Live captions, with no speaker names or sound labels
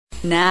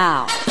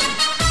now.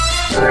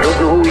 I don't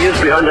know who he is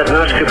behind that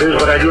mask of his,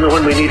 but I do know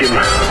when we need him.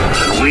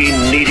 And we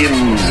need him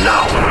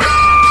now.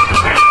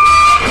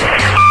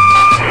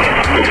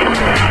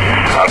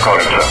 I'll call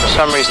him, sir. For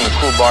some reason, the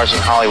cool bars in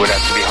Hollywood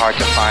have to be hard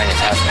to find and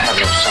have to have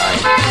no sign.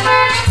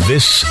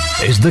 This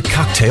is the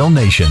Cocktail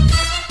Nation.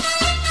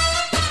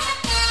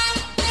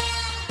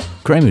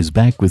 Kramers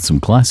back with some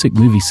classic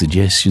movie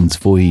suggestions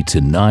for you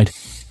tonight,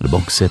 and a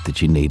box set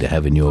that you need to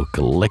have in your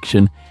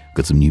collection.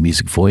 Got some new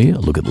music for you, a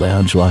look at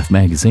Lounge Life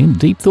magazine,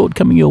 Deep Thought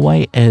coming your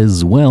way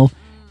as well,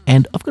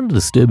 and I've got a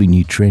disturbing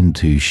new trend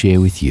to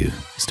share with you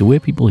as to where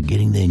people are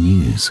getting their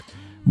news.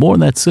 More on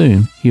that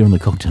soon here on the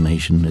Cocktail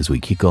Nation as we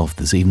kick off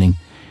this evening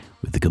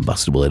with the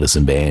Combustible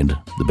Edison Band,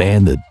 the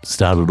band that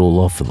started all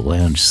off for the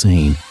lounge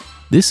scene.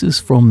 This is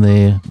from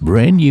their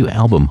brand new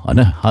album. I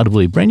know, hard to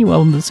believe, brand new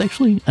album that's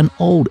actually an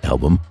old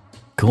album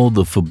called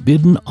The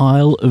Forbidden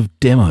Isle of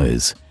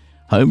Demos.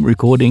 Home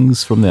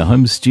recordings from their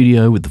home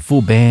studio with the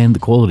full band. The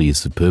quality is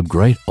superb,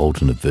 great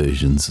alternate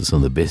versions of some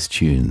of the best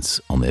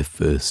tunes on their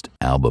first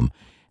album.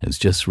 It was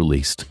just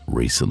released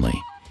recently.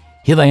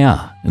 Here they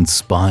are in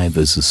Spy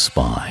vs.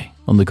 Spy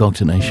on the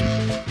Cocktail Nation.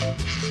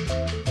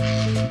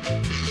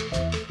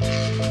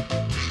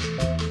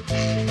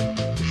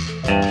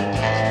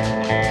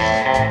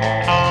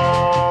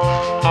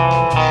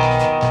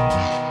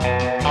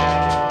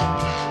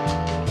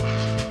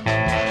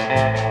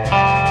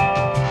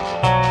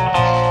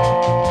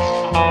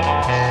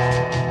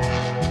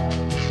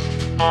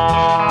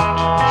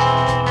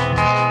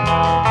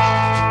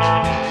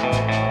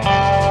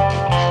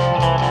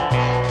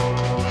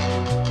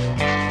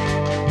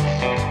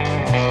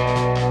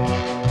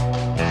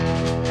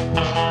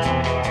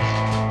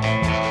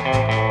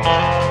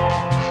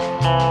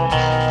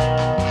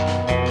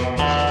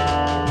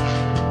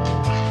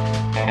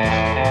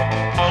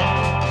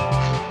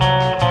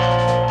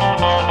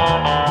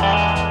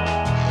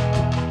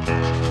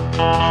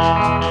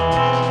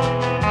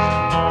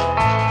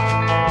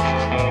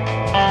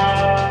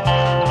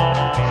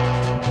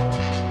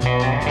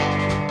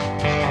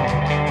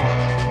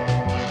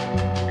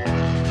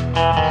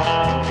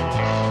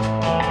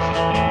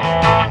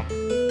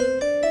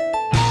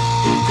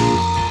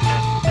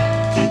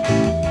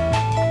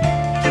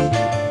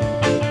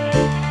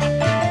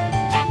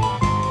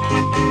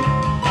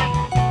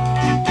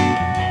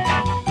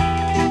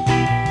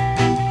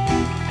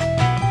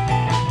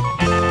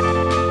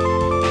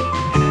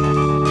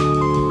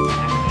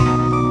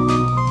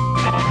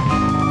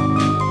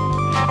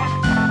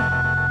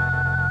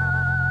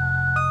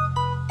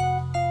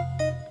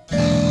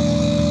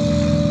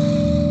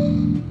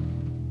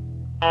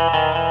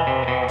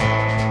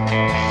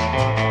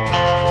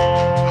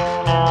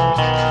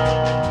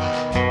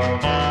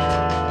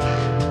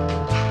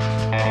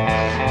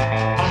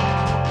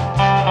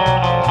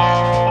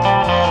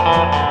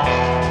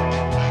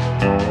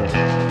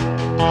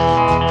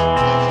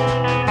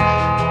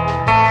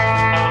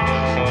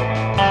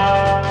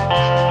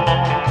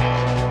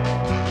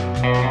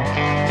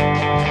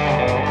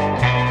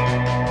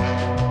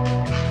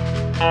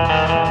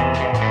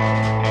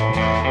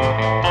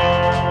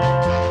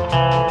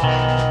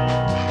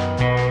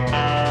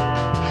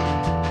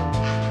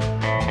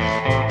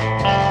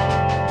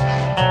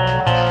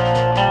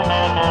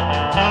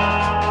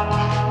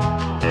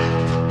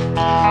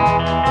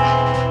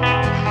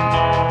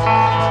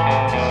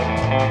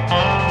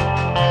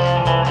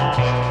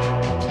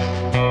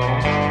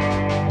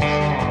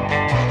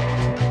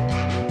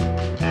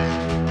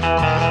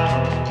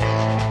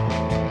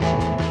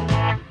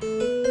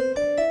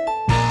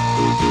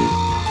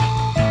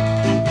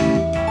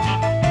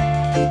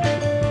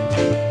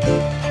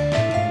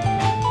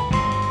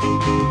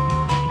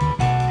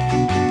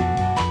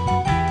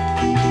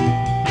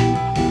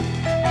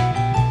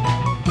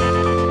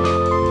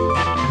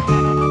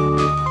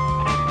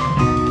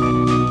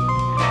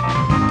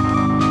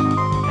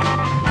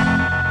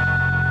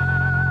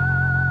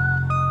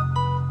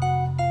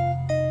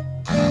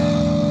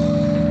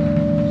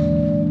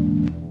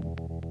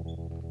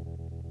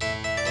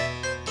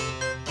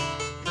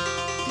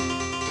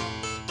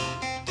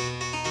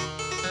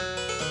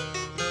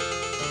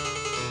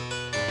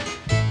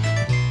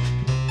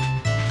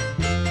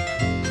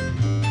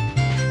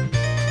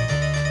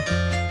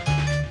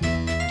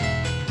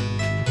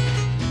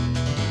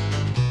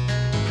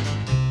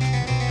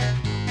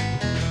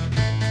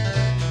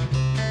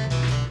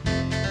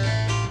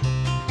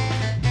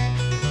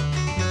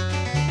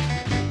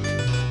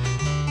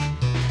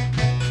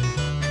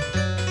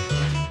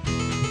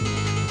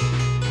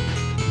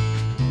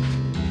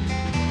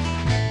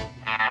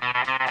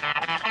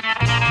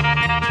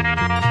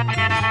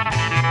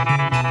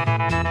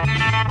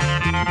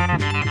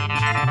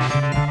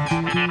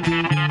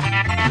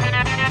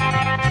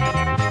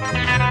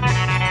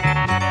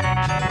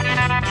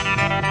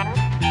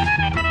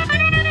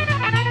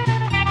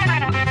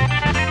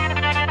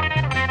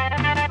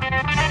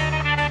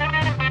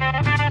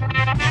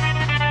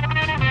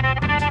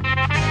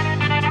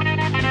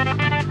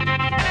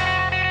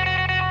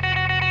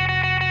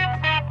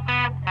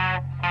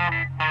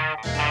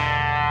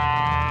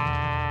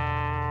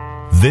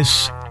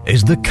 This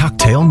is the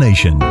Cocktail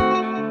Nation.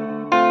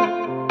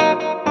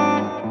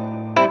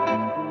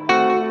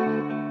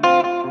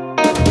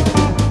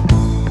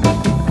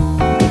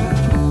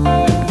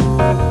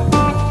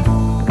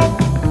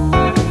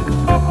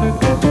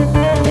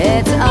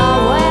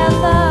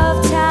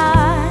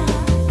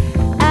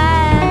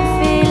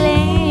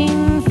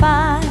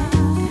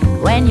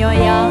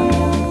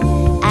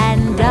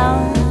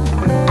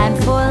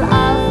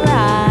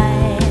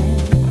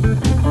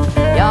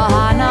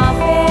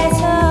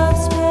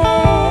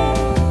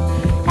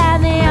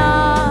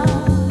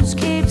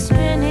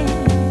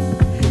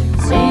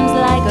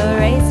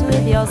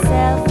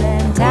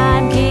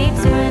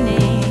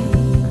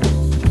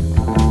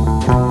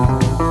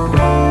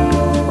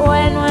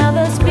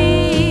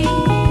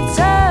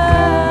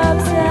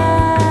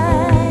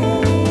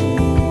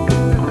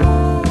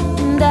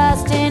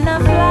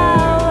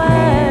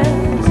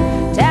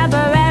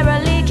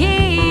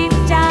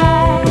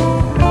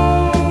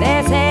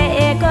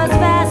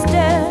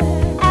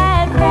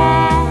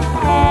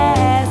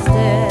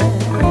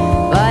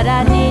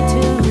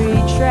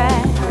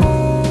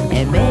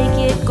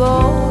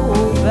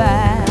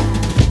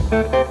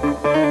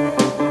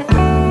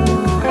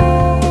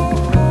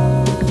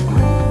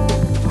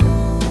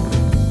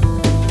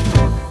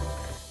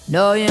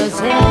 No use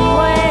in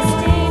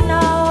wasting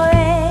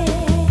away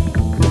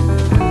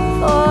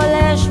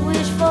foolish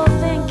wishful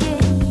thinking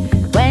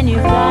when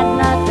you've got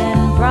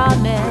nothing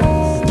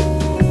promised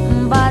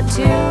but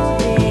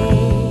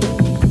today.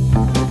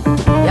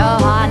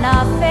 You're on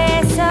a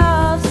face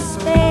of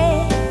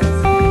space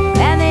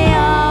and the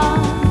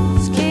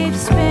arms keep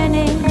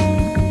spinning.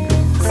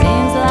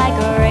 Seems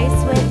like a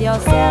race with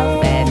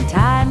yourself and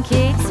time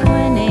keeps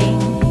winning.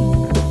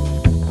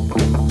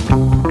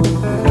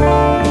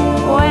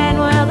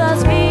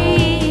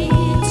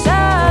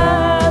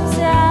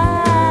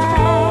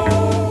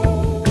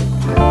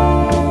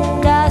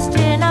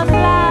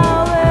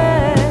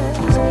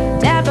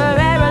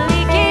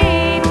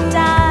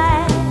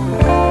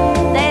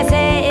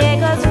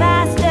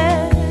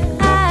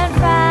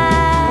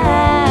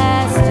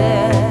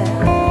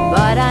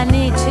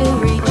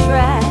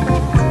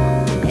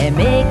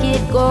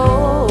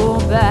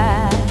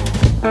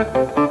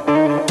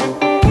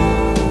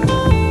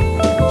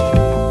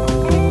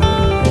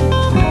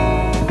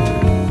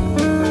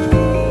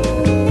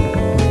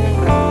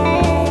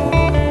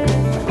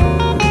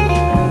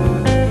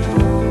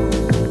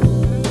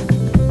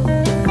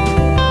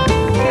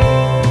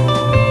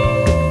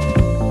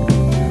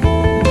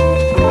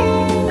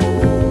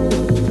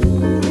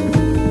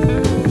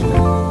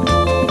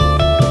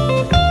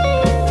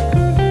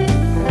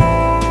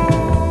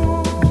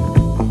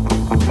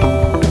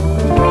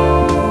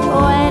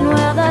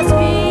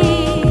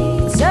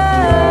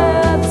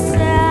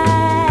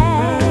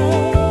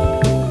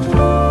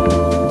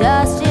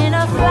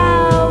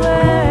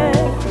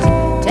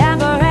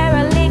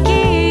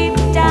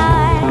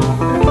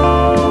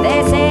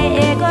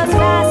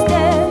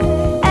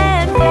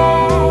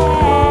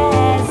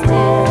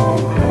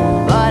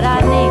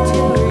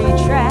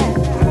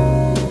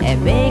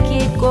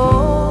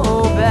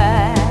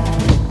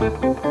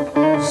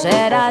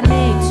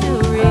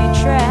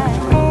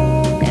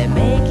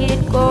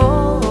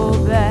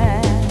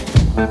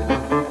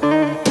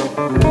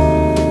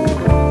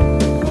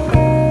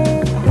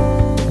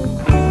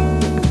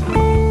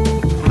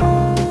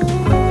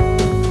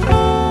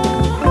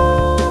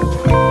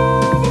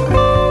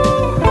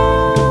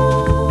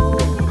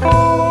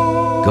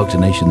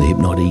 Nation, the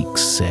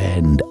Hypnotics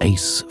and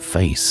Ace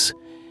Face.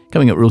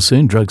 Coming up real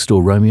soon,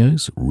 Drugstore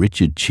Romeos,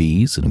 Richard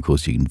Cheese, and of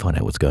course you can find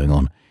out what's going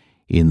on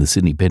in the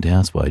Sydney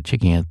Penthouse by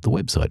checking out the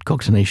website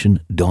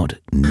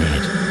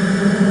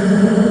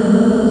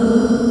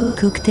cocktailnation.net.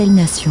 Cocktail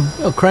Nation.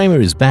 Well,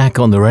 Kramer is back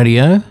on the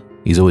radio.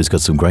 He's always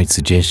got some great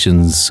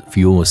suggestions for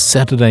your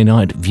Saturday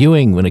night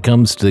viewing when it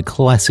comes to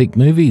classic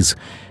movies.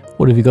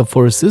 What have you got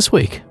for us this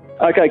week?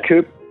 Okay,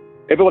 Coop.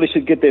 Everybody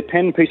should get their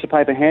pen and piece of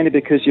paper handy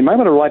because you may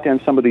want to write down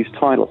some of these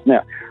titles.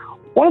 Now,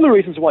 one of the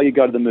reasons why you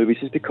go to the movies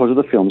is because of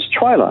the film's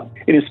trailer.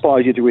 It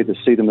inspires you to either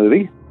see the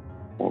movie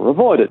or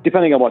avoid it,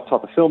 depending on what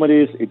type of film it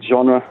is, its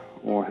genre,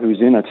 or who's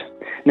in it.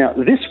 Now,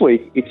 this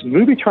week, it's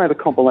movie trailer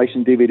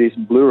compilation DVDs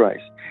and Blu-rays.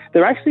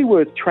 They're actually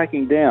worth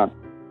tracking down.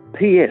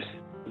 P.S.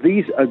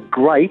 These are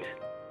great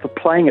for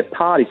playing at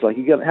parties. Like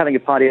you're having a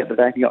party out the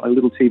back, you got a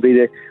little TV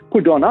there.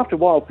 Put it on. After a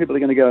while, people are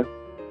going to go,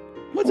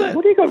 what's that?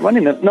 What do you got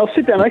running there? And they'll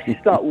sit down and actually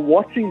start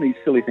watching these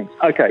silly things.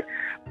 Okay,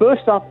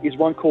 first up is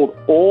one called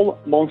All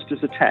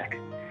Monsters Attack.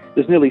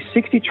 There's nearly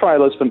 60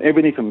 trailers from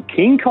everything from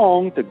King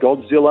Kong to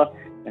Godzilla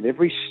and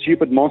every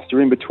stupid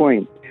monster in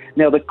between.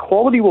 Now, the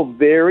quality will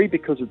vary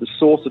because of the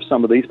source of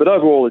some of these, but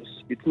overall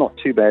it's not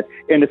too bad,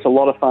 and it's a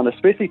lot of fun,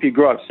 especially if you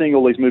grew up seeing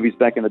all these movies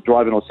back in the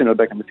drive-in or cinema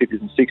back in the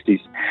 50s and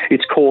 60s.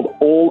 It's called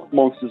All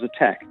Monsters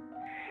Attack.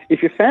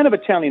 If you're a fan of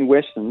Italian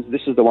westerns,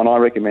 this is the one I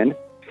recommend.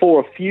 For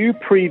a few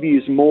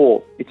previews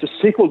more, it's a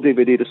sequel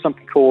DVD to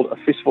something called A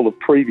Fistful of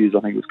Previews,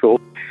 I think it was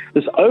called.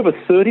 There's over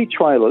 30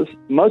 trailers,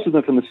 most of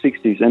them from the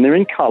 60s, and they're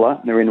in colour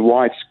and they're in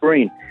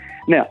widescreen.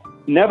 Now,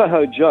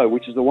 Navajo Joe,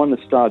 which is the one that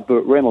starred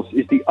Burt Reynolds,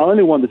 is the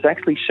only one that's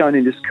actually shown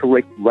in this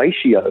correct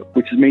ratio,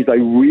 which means they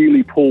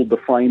really pulled the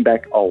frame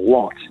back a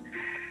lot.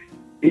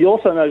 You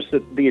also notice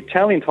that the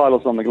Italian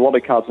titles on the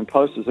lotto cards and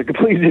posters are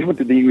completely different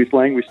to the English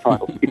language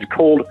titles. It's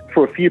called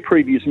For a Few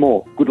Previews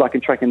More. Good luck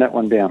in tracking that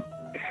one down.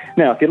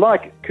 Now, if you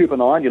like Cooper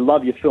 9, you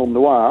love your film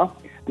noir,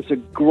 there's a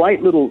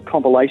great little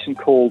compilation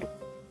called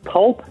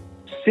Pulp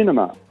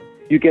Cinema.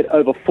 You get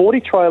over 40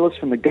 trailers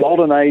from the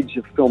golden age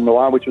of film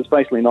noir, which was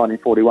basically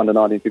 1941 to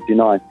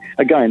 1959.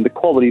 Again, the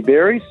quality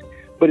varies,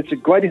 but it's a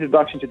great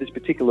introduction to this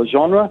particular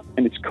genre,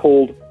 and it's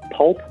called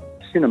Pulp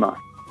Cinema.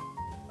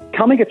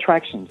 Coming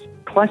attractions,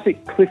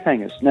 classic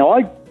cliffhangers. Now,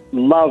 I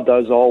love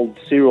those old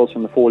serials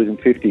from the 40s and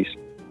 50s.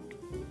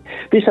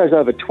 This has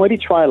over 20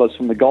 trailers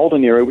from the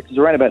golden era, which is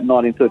around about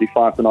 1935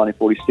 to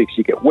 1946.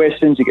 You get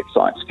westerns, you get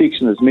science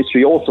fiction, there's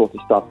mystery, all sorts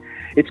of stuff.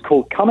 It's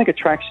called Comic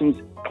Attractions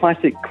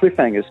Classic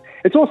Cliffhangers.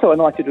 It's also a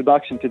nice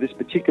introduction to this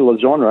particular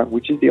genre,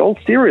 which is the old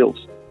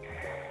serials.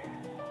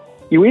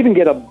 You even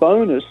get a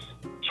bonus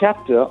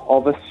chapter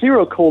of a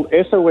serial called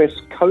SOS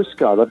Coast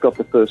Guard. I've got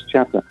the first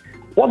chapter.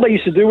 What they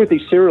used to do with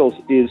these serials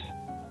is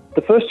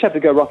the first chapter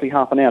go roughly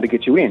half an hour to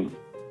get you in,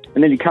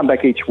 and then you come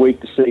back each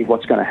week to see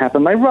what's going to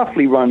happen. They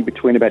roughly run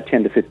between about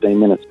 10 to 15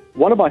 minutes.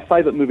 One of my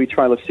favourite movie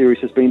trailer series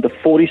has been the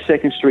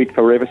 42nd Street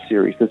Forever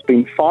series. There's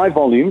been 5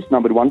 volumes,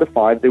 numbered 1 to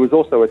 5. There was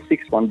also a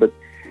 6th one, but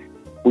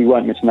we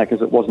won't mention that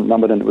because it wasn't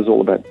numbered and it was all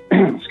about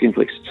skin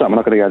flicks, so I'm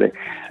not going to go there.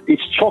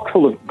 It's chock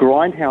full of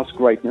grindhouse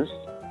greatness,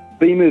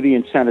 B-movie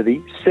insanity,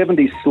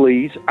 70s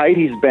sleaze,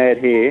 80s bad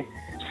hair,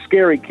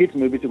 scary kids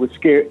movies that would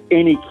scare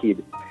any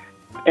kid,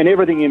 and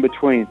everything in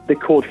between. They're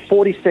called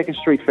 42nd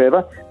Street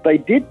Forever. They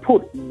did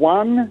put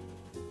one,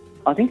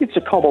 I think it's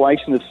a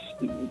compilation of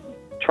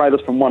trailers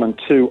from 1 and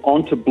 2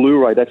 onto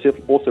Blu-ray. That's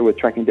also worth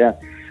tracking down.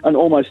 And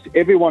almost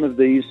every one of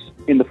these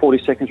in the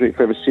 42nd Street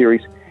Forever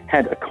series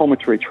had a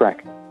commentary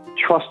track.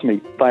 Trust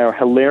me, they are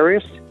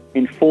hilarious,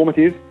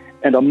 informative,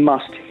 and a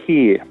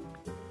must-hear.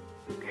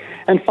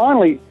 And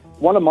finally,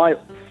 one of my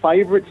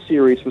favourite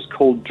series was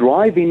called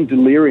Drive-In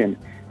Delirium.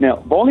 Now,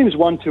 volumes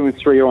 1, 2, and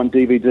 3 are on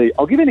DVD.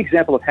 I'll give you an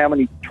example of how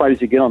many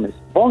trailers you get on this.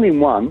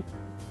 Volume 1,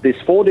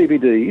 there's 4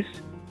 DVDs.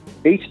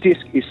 Each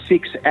disc is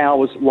 6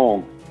 hours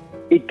long.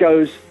 It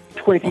goes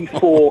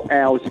 24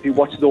 hours if you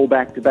watch it all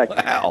back to back.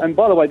 Wow. And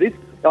by the way, these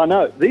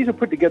are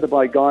put together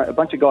by a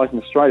bunch of guys in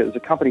Australia. There's a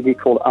company here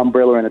called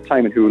Umbrella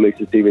Entertainment who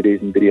releases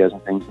DVDs and videos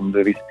and things and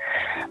movies.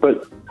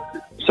 But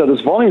so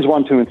there's volumes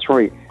 1, 2, and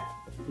 3.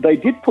 They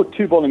did put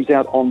 2 volumes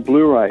out on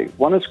Blu-ray.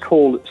 One is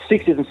called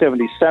 60s and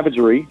 70s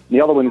Savagery, and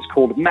the other one is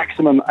called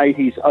Maximum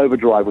 80s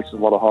Overdrive, which is a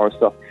lot of horror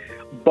stuff.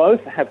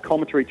 Both have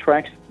commentary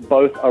tracks.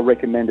 Both are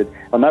recommended,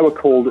 and they were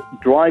called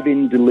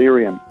Drive-In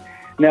Delirium.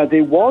 Now,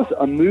 there was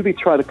a movie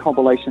trailer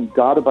compilation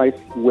database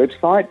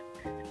website.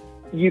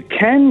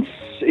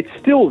 It's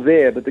still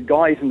there, but the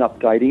guy isn't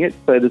updating it,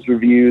 so there's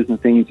reviews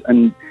and things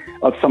and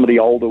of some of the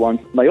older ones.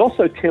 They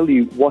also tell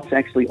you what's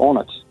actually on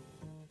it.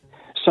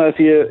 So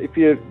if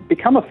you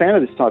become a fan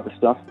of this type of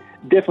stuff,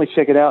 definitely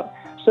check it out.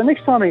 So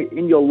next time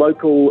in your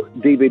local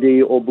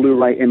DVD or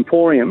Blu-ray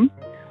emporium,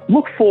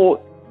 look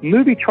for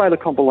movie trailer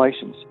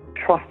compilations.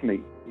 Trust me,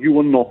 you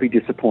will not be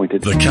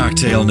disappointed. The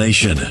Cocktail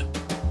Nation.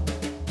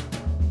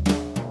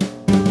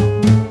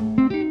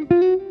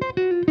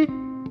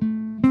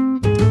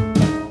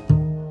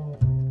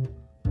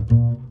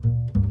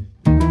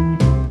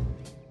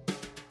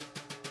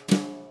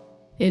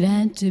 It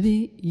had to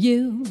be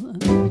you.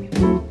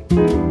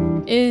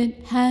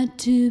 It had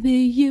to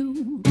be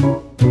you.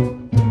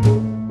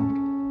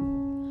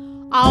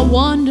 I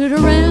wandered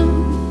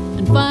around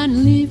and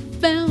finally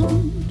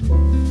found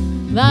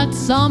that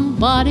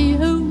somebody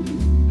who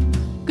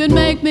could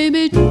make me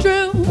be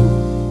true,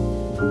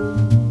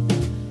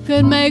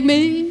 could make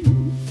me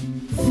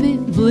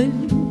feel blue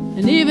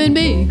and even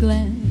be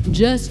glad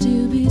just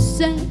to be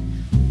sad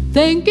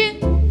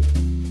thinking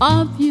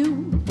of you.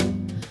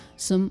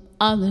 Some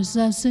others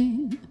I've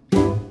seen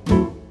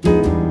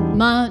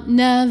might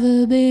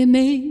never be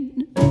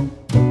mean,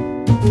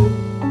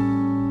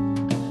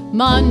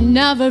 might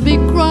never be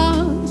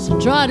cross or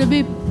try to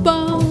be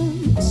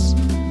boss,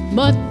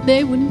 but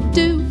they wouldn't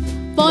do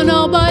for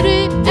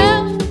nobody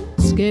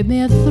else. Gave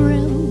me a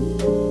thrill.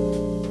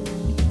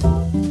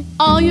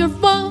 All your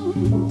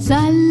faults,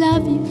 I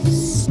love you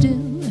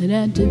still. It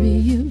had to be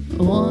you,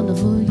 a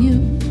wonderful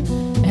you.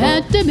 It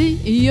had to be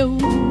you.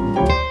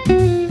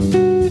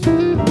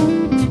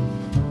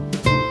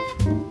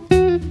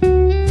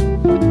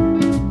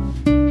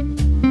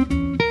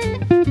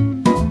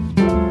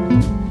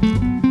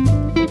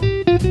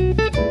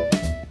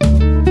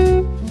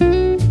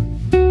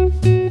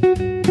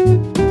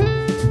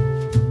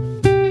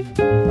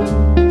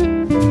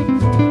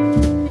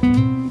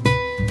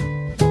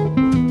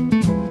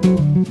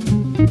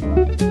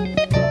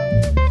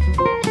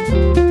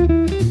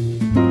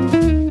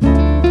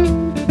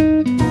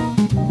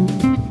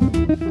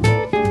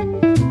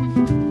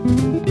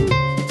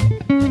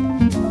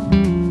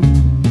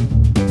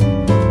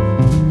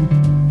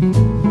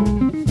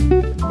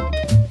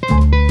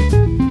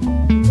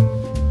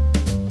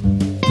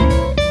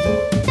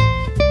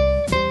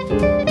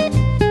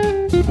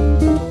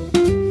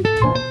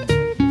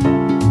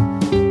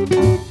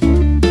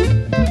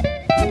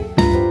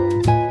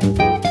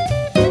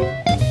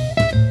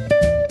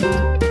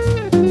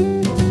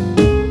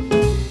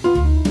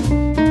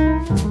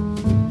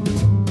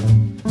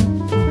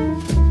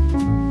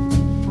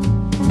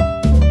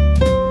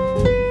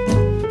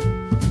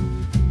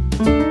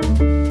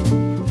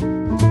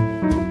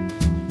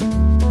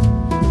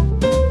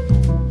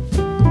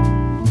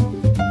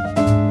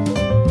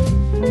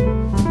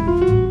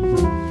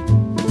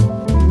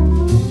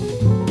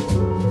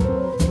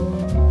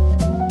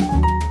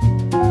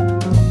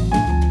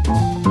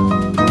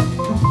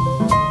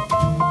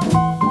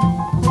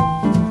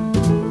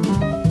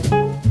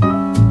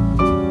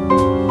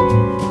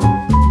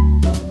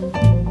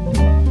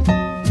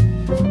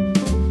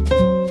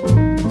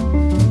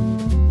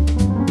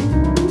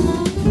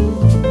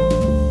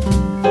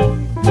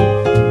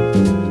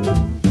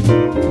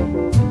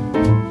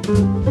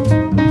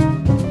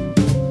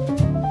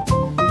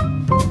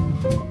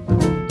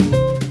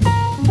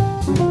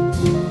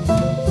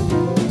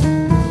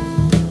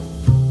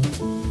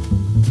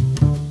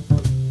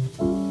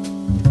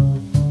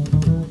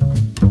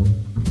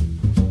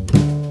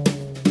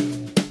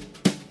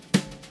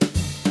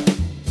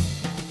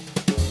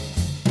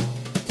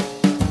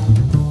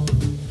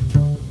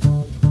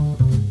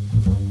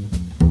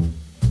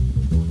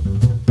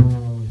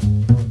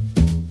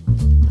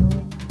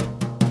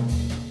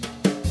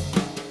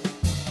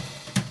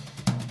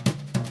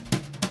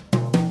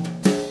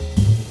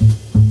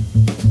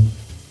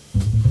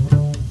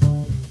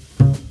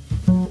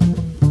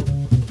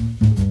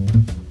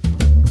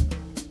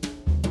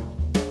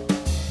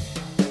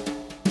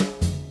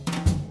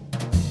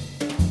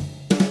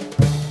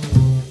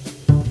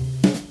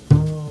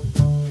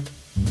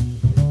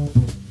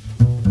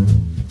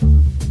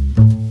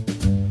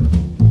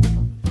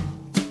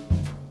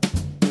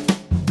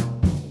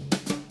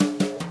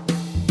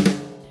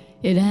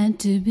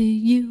 to be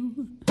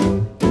you.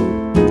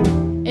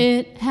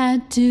 It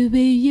had to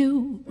be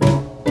you.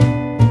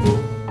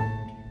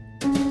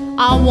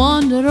 I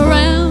wandered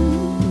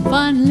around,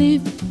 finally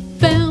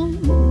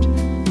found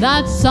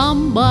that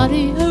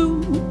somebody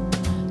who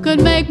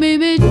could make me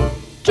be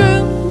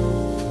true,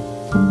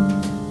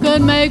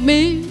 could make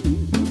me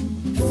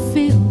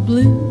feel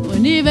blue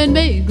and even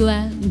be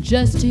glad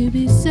just to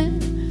be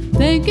sad,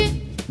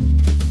 thinking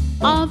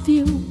of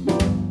you.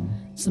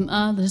 Some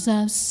others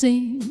I've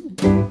seen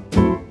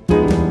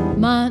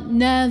might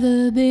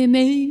never be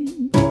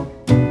me,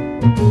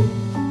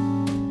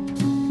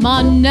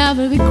 might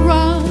never be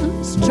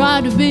cross,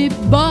 try to be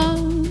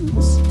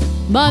boss,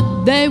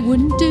 but they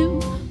wouldn't do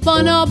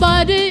for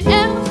nobody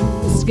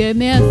else. Give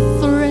me a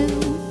thrill.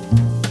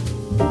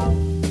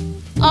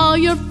 All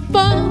your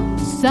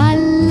faults, I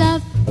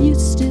love you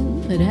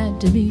still. It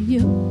had to be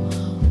you,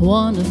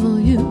 wonderful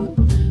you.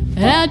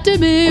 It had to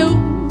be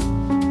you.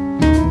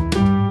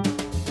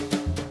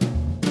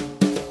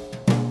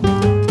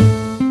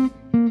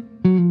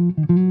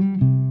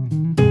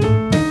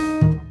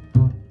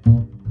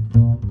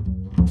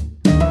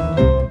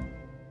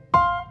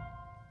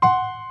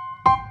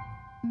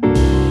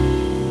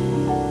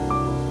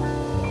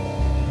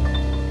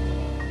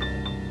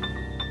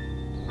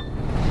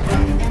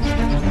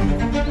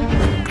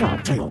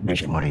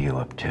 What are you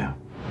up to?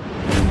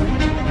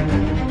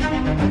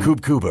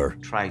 Coop Cooper.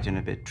 Trite and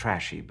a bit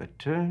trashy, but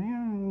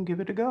give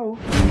it a go.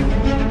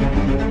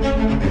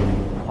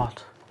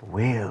 What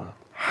will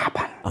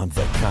happen? On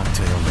the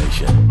Cocktail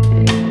Nation.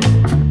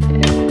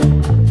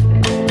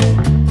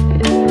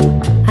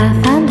 I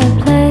found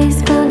a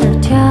place full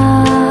of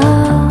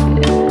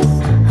charms,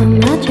 a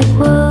magic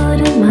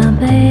wood in my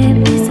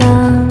baby's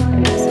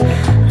arms,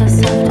 a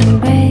soft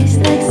embrace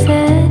like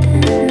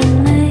satin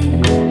and lace.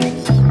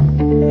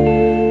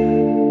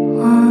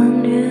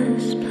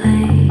 Wondrous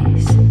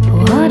place,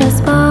 what a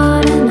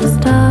spot in the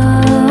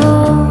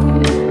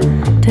storm,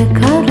 to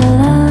cuddle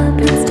up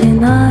and stay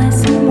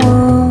nice and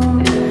warm,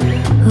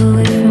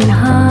 away from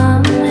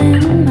harm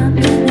in my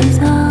baby's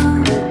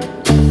arms.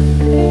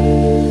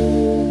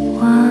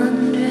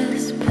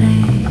 Wondrous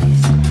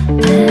place,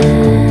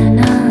 when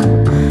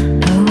I'm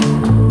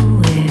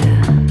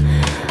nowhere,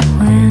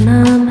 when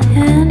I'm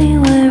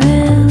anywhere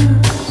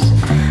else,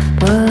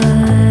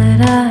 but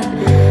I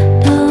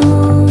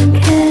don't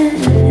care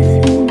if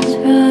everything's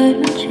right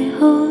when she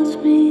holds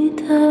me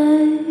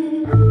tight.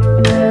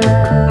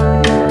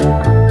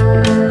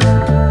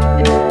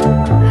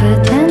 Her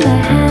tender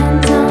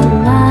hands on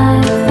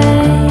my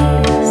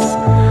face,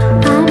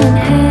 I'm in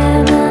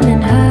heaven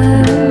in her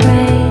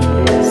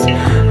embrace.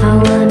 I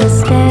wanna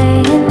stay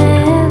and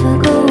never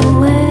go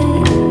away.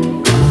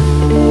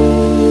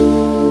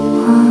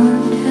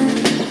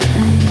 Wondrous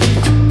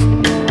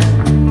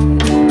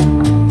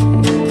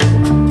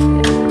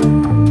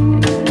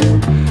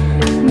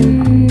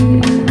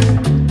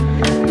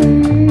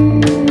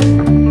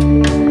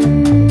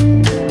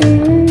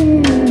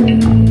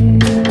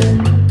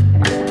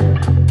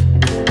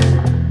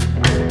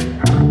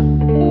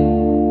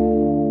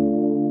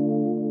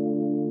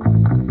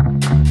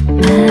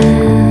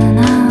when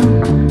I'm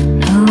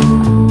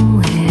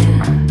nowhere,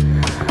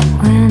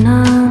 when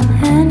I'm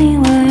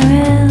anywhere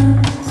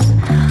else,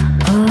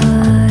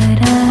 but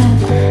I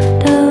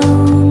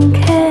don't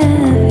care.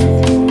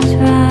 Everything's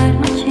right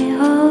when she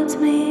holds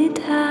me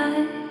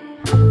tight.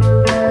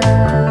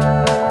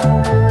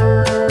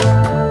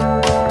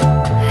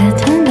 Her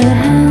tender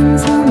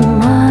hands on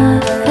my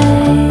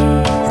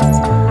face,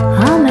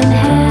 I'm in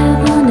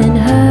heaven in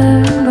her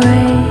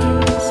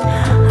embrace.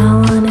 I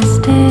wanna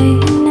stay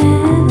and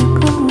never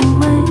go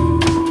away.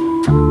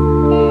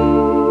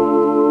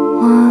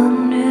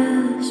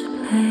 Wondrous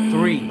place.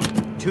 3,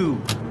 2,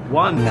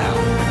 1 now.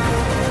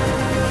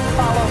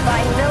 Followed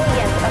by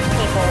millions of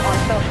people on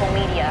social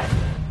media.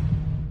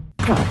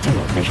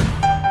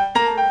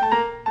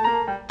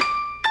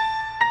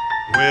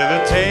 With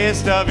a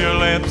taste of your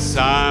lips,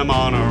 I'm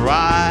on a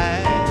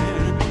ride.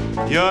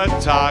 You're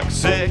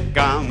toxic,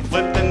 I'm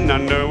flipping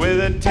under with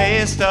a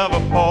taste of a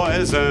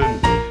poison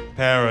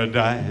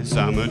paradise.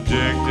 I'm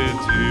addicted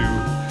to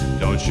you.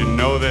 Don't you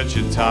know that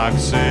you're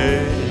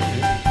toxic?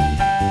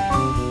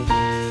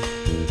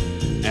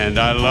 And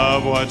I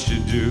love what you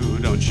do.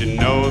 Don't you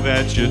know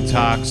that you're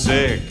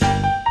toxic?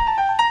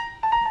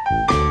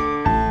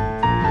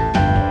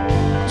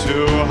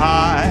 Too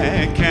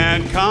high,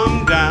 can't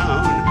come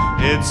down.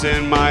 It's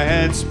in my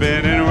head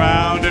spinning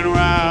round and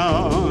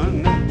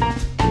round.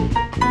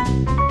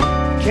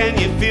 Can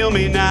you feel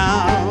me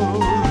now?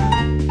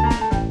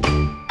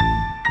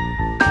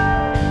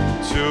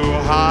 Too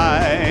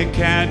high,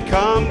 can't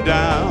come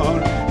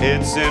down.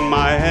 It's in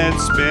my head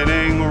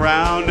spinning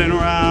round and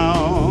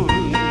round.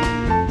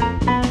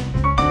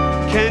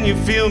 Can you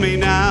feel me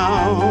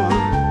now?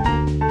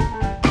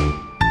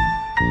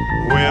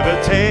 With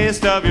a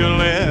taste of your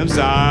lips,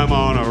 I'm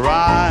on a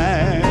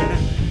ride.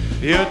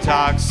 You're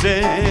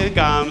toxic,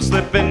 I'm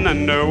slipping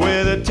under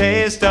with a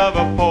taste of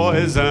a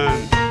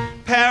poison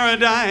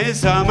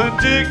paradise. I'm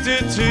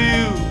addicted to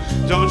you.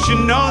 Don't you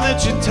know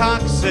that you're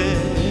toxic?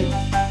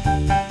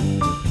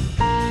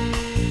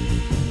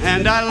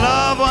 And I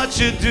love what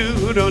you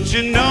do. Don't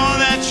you know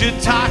that you're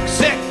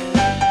toxic?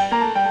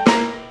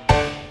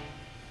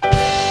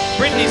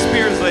 Britney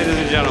Spears, ladies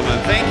and gentlemen.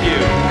 Thank you.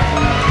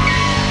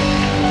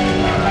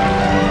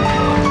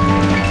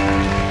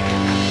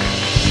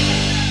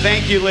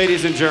 Thank you,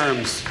 ladies and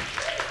germs.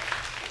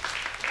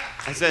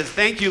 I says,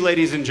 thank you,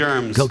 ladies and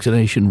germs.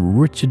 Cocktailnation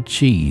Richard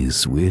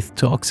Cheese with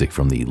Toxic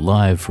from the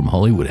Live from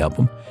Hollywood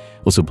album.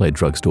 Also played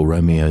Drugstore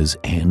Romeos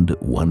and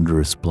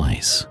Wondrous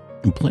Place.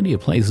 And plenty of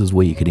places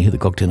where you can hear the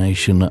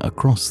Cocktailnation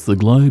across the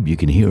globe. You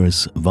can hear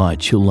us via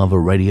Chill Lover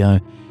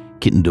Radio,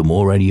 Kitten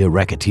D'Amour Radio,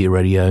 Racketeer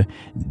Radio,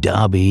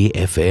 Derby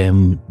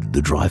FM,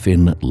 the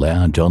Drive-In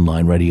Lounge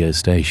online radio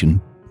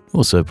station.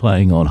 Also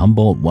playing on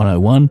Humboldt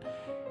 101,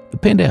 the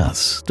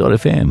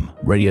Penthouse.fm,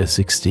 Radio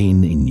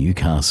 16 in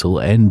Newcastle,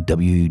 and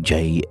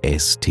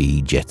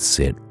WJST Jet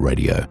Set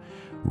Radio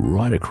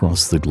right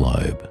across the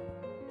globe.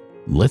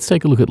 Let's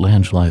take a look at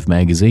Lounge Life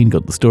magazine.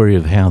 Got the story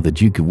of how the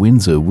Duke of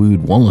Windsor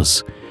wooed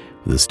Wallace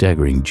with a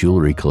staggering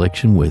jewellery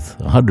collection worth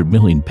 £100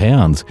 million,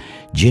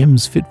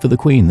 gems fit for the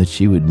Queen that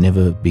she would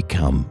never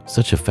become.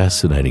 Such a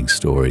fascinating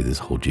story, this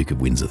whole Duke of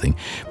Windsor thing,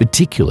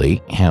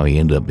 particularly how he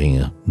ended up being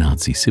a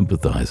Nazi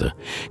sympathiser.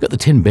 Got the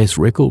 10 best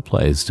record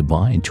players to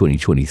buy in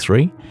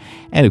 2023.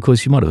 And of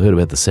course, you might have heard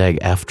about the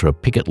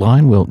SAG-AFTRA picket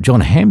line. Well,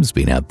 John Hamm's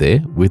been out there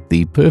with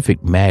the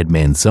perfect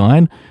madman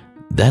sign.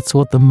 That's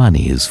what the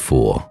money is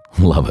for.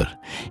 Love it.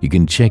 You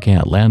can check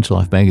out Lounge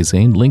Life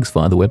magazine, links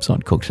via the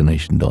website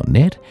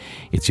cocktailnation.net.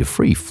 It's your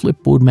free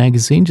flipboard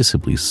magazine. Just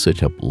simply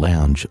search up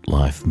Lounge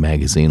Life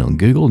magazine on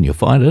Google and you'll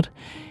find it.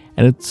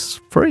 And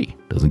it's free.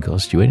 Doesn't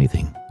cost you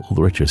anything. All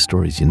the retro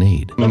stories you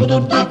need.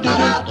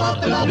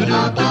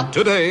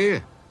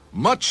 Today,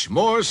 much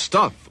more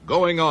stuff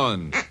going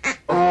on.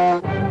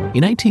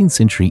 In 18th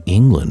century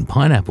England,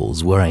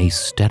 pineapples were a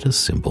status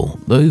symbol.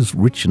 Those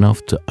rich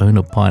enough to own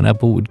a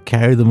pineapple would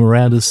carry them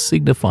around to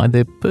signify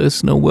their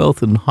personal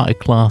wealth and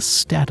high-class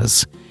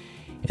status.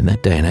 In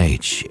that day and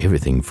age,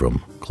 everything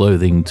from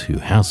clothing to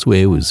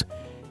houseware was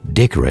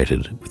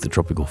decorated with the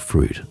tropical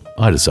fruit.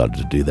 I decided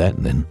to do that,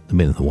 and then the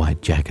men in the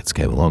white jackets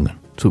came along and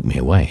took me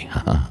away.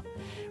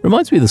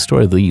 Reminds me of the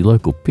story of the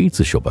local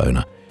pizza shop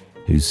owner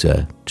who's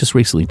just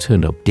recently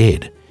turned up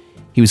dead.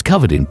 He was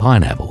covered in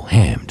pineapple,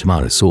 ham,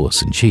 tomato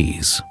sauce, and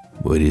cheese.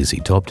 Word is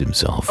he topped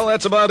himself. Well,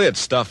 that's about it,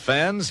 Stuff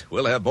fans.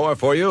 We'll have more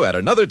for you at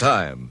another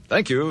time.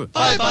 Thank you.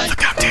 Bye-bye. The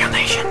Cocktail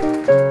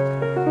Nation.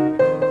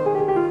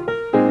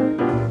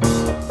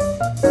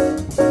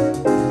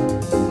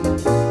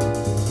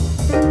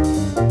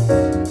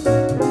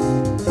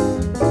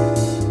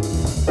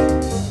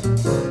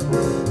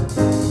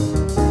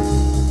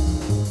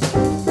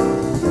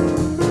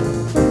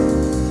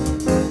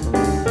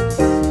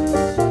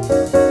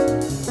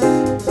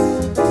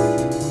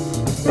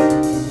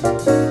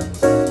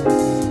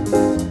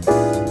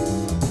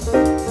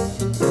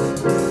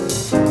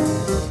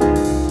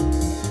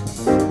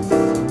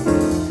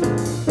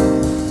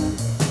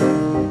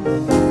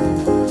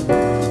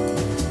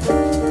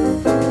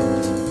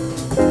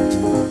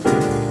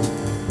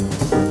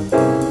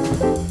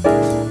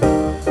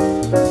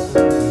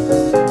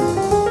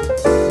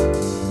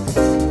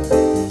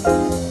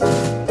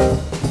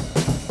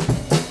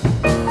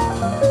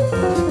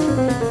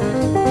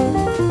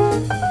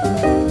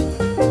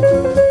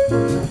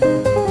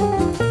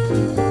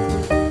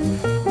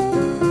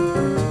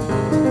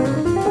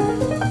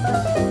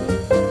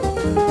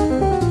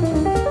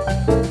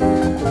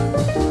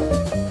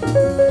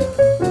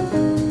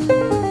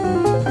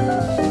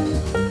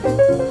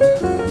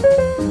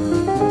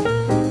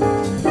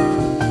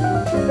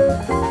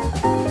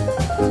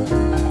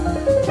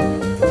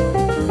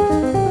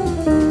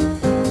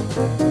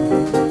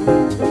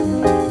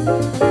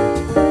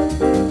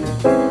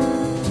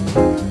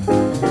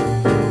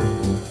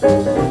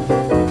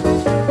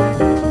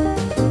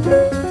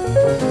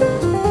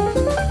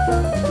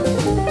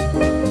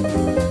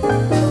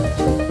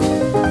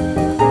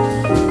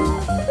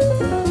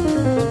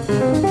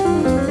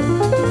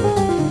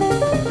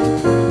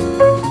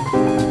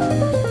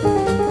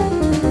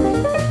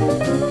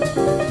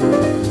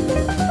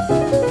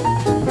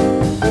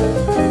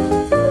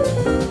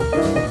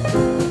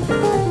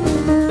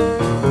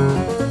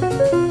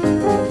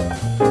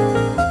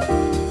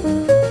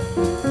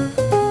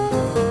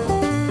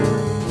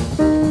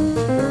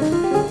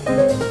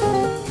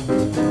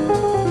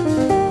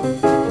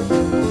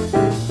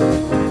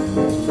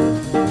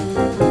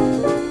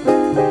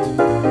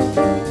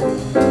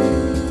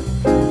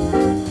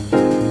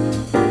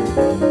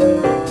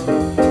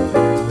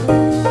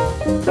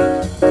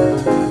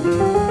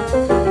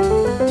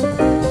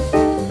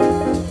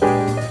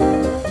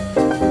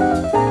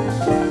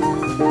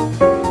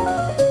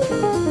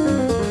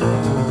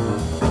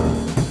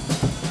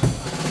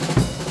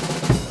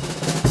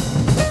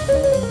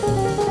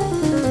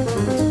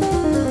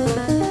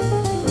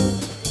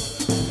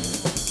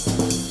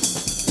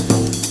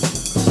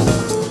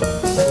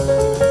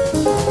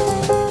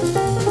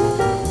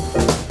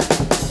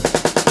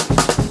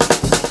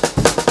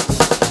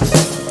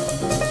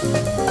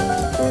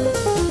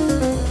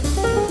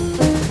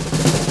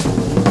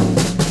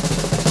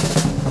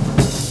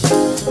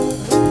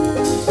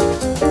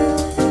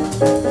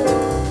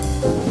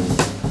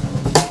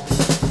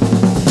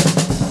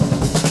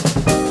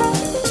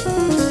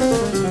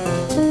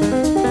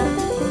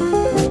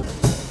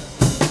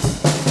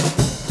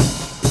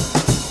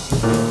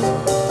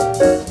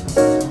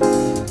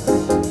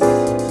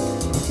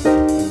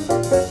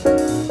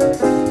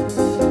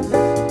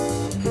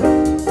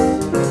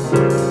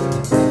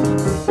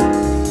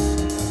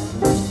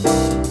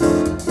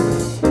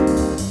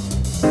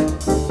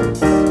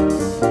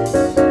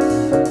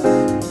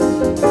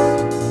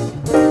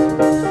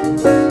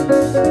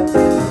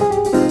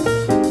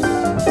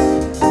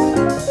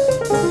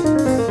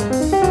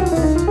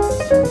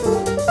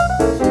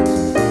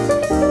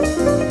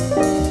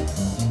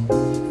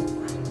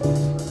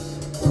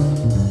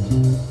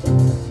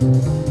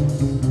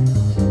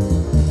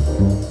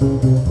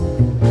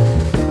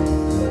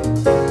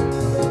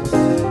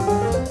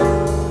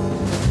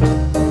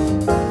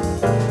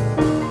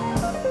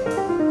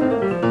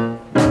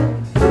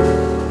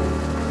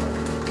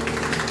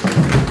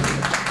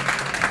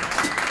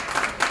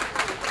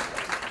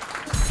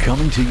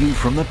 Coming to you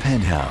from the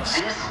penthouse.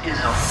 This is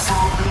a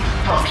fully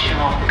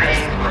functional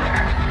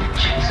Beyblade.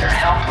 Chicks are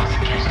helpless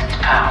against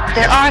its power.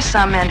 There are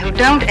some men who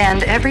don't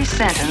end every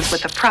sentence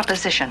with a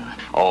proposition.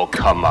 Oh,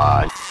 come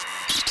on.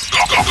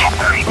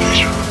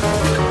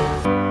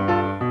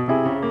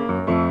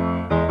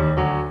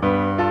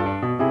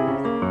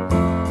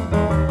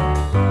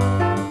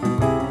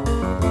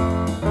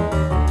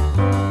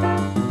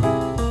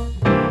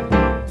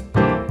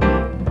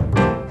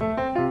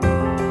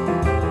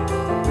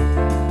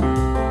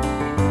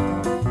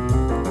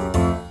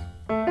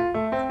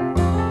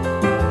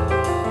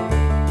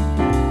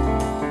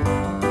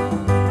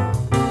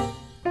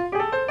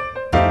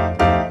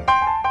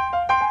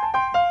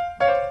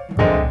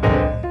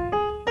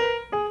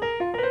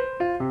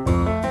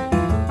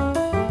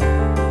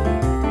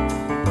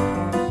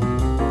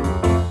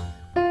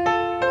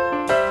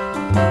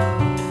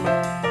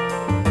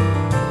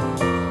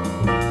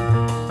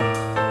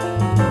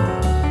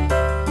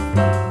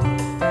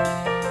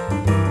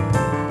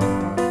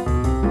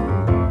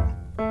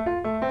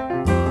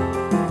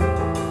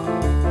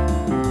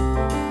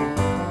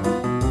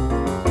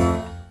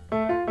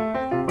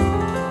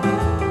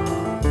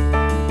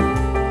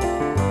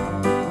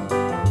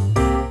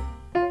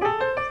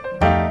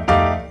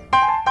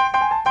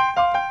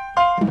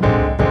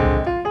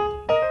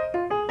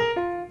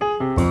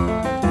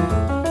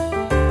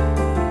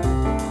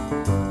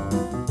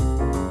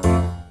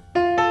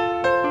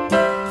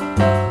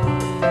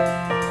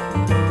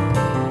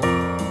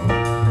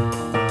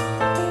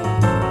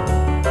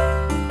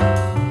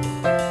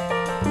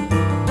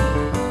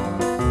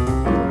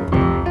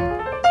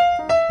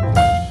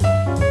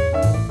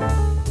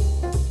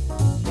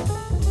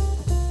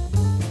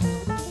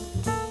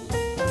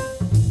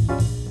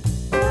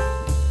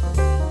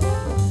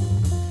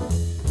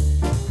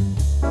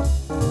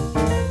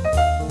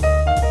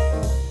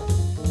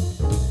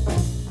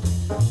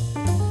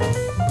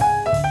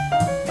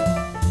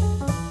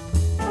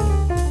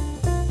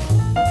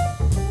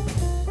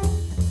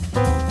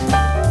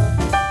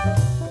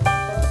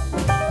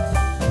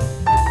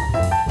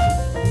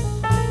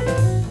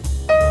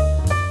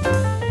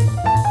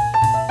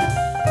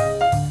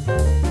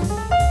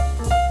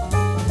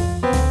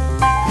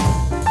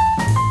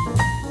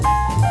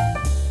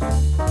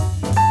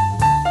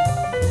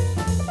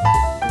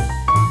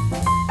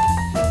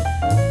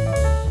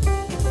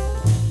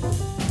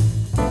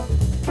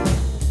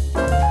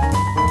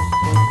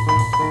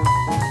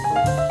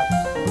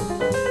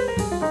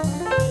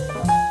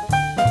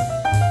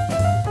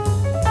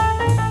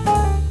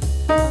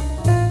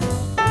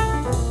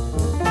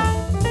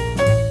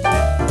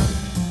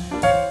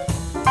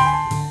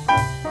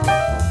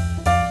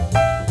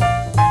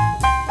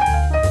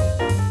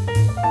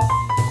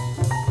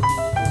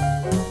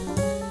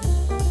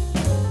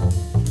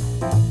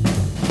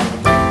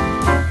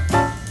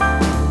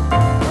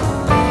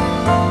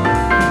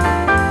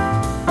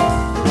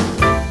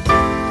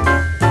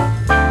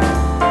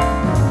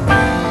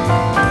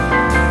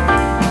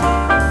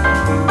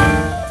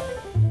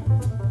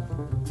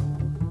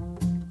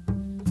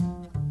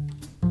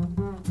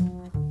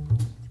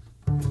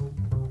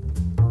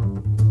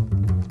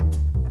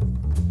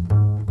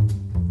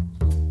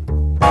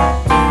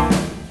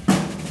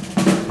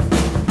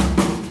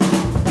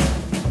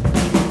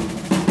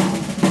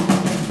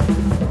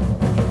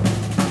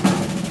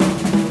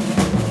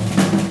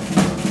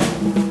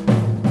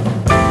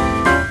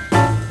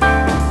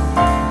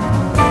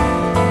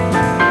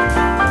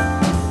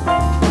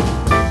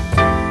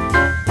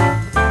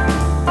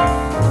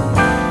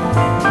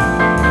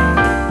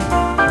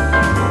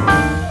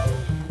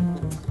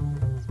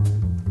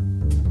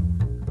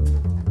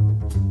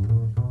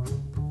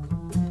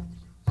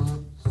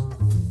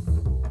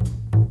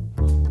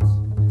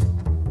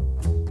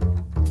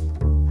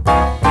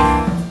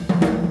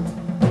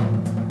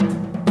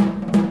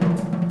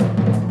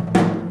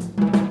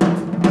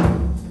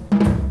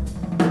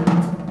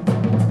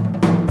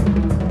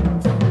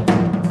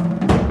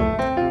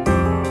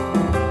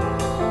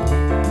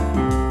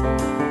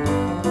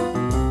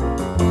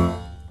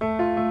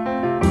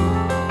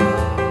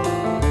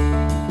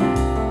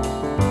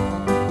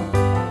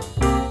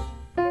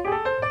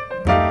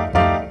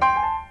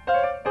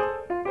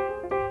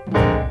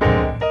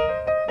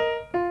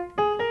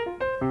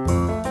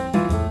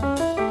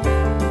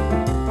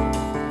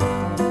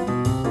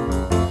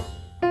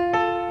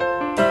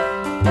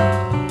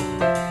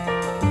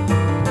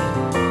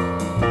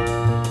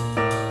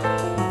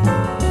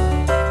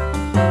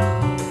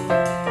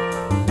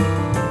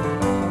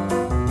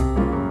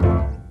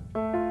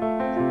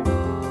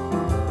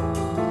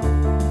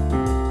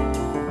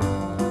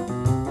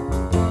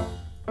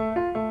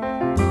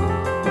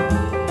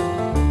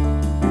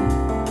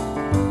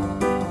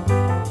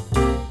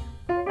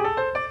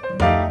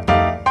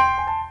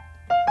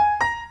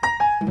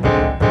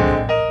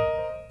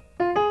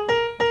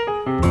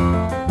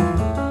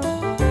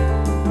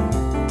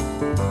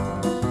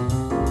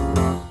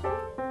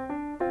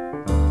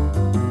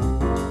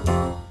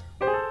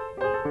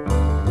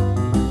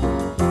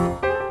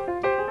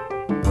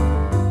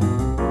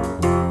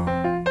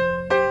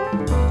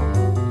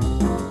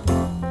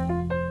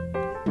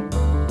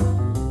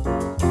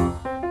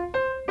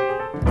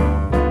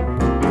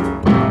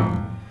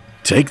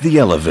 Take the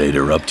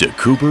elevator up to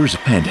Cooper's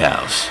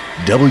Penthouse.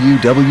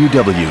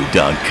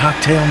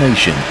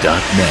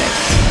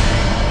 www.cocktailnation.net.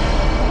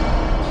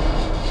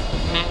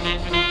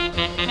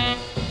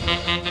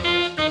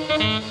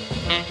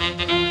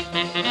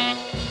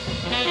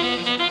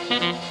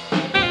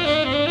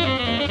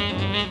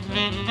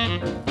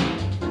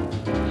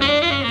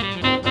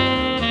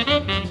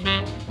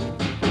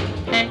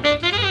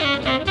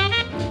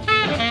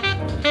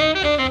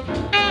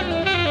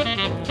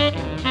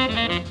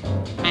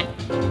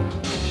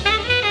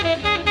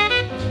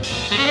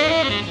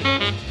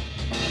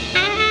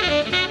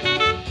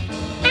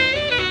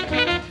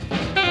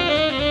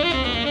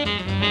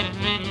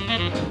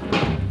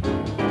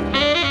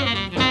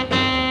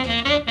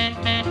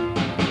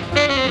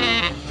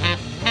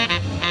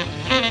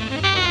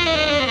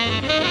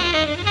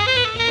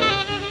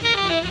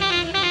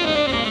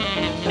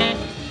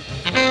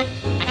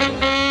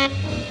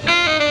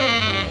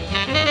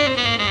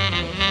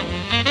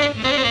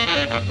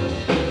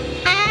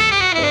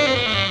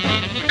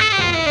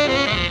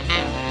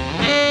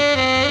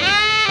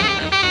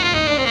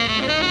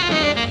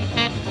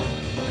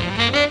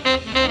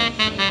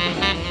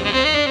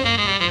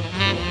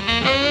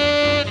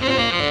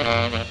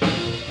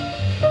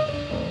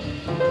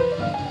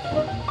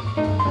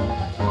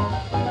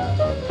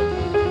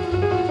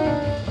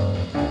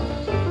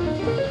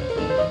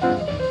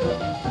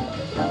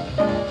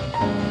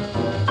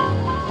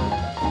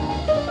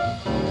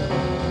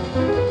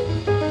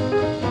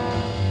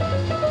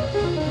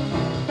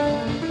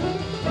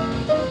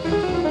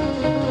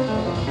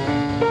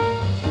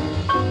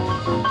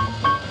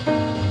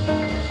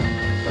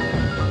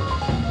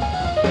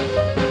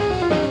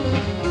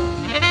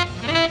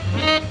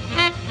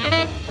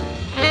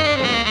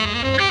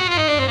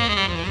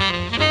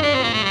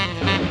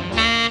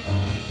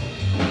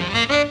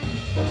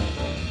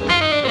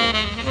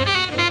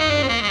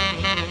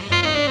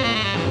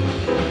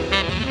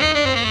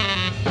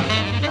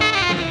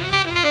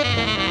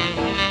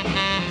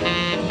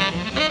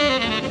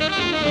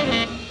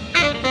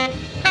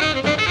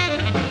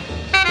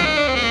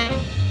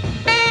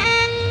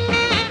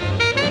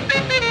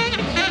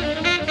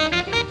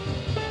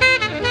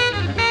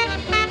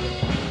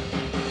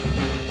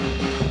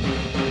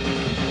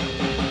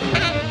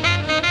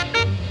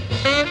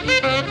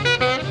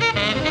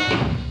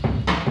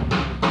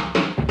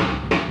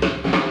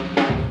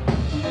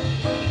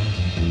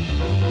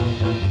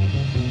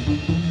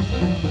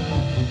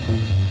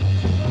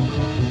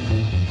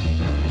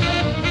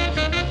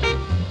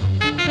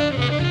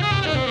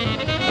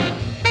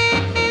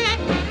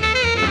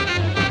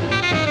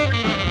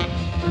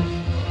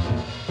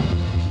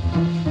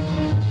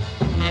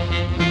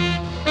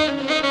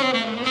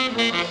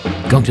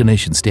 Cocktail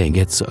Nation Stan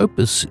gets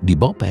Opus de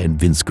Bop and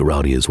Vince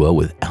Guaraldi as well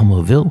with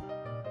Almaville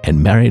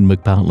and Marion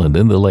McPartland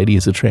and The Lady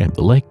is a Tramp,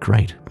 the late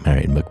great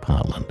Marion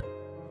McPartland.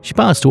 She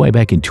passed away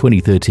back in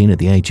 2013 at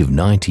the age of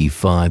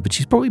 95, but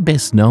she's probably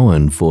best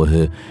known for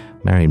her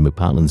Marion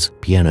McPartland's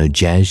piano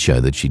jazz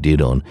show that she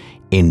did on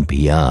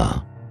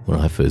NPR. When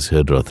I first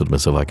heard her, I thought to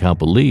myself, I can't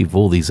believe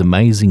all these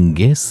amazing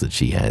guests that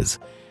she has.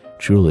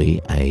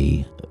 Truly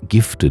a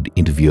gifted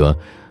interviewer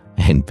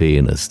and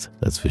pianist,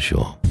 that's for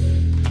sure.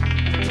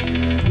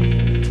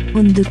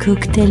 On de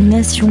Cocktail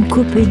Nation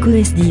Copego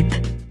Deep.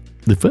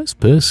 The first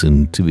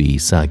person to be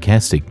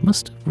sarcastic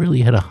must have really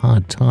had a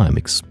hard time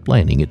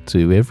explaining it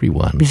to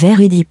everyone.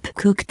 Very deep.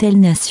 Cocktail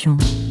Nation.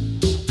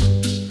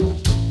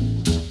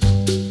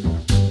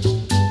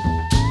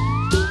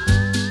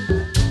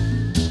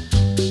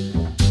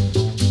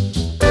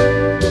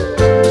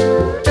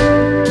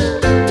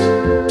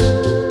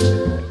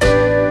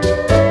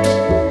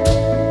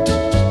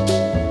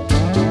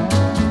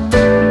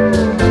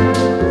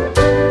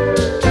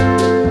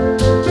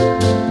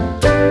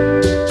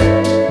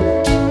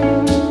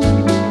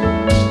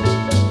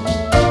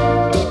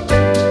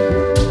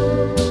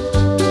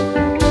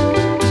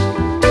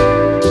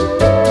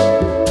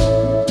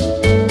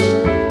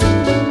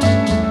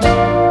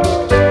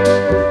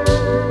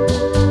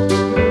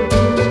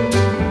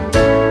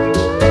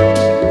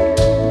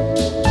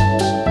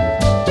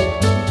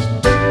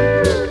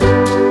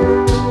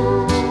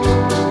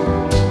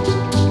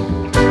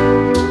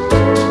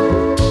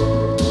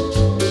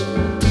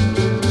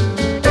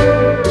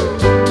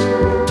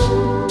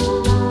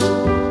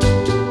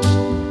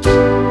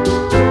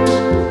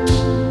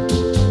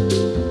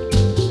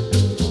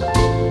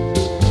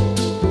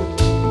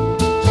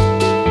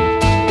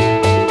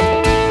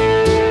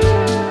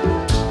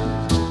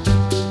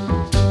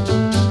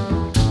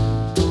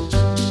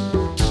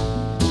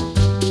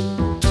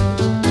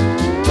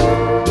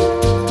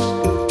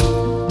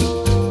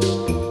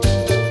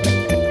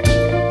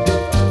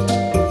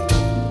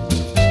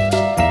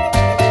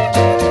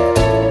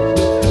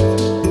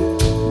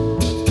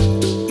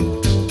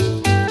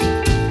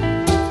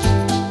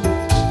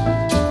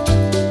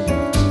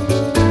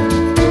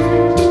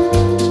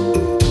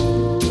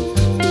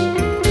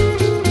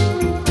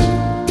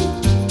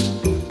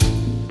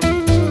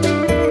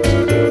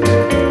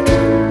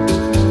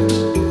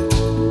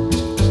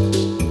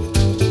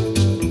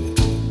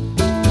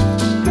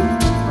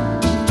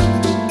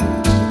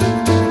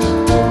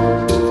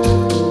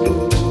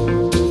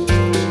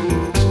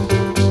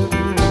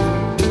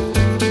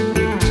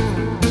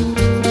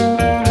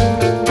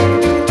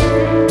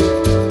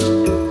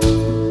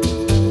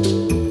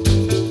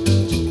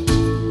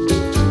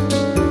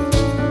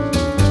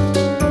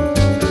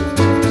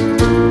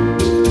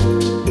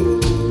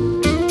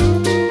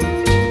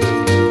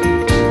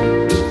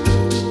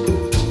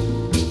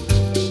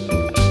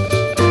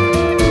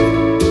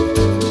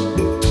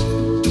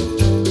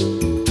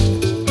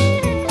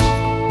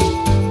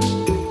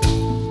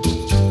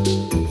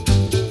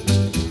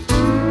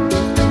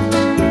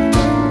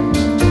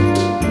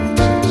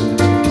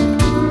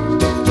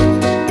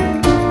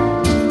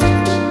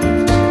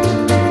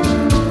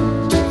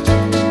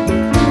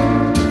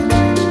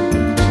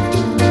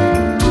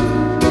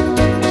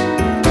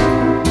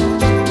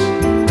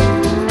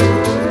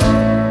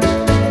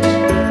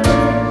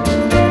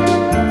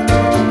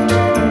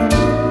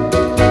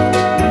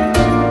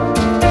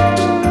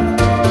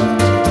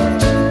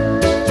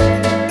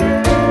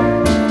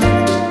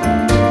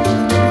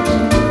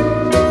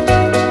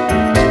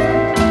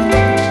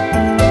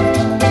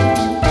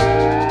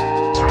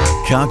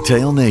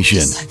 Cocktail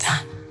Nation.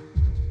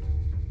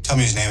 Tell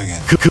me his name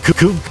again.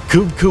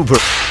 Cooper.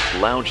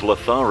 Lounge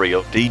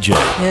Lothario DJ.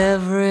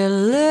 Every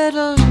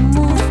little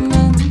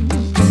movement,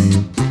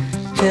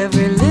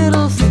 every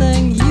little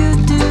thing you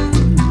do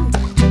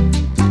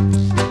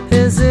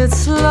is its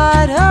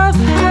sleight of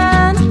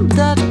hand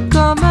that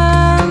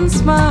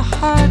commands my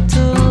heart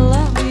to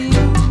love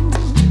you.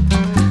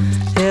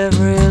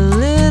 Every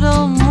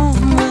little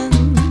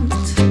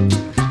movement,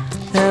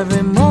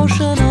 every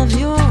motion of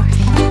your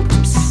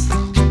hips,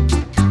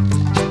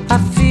 I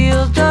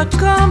feel the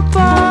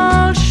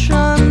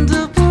compulsion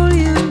to pull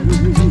you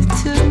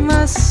to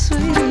my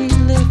sweet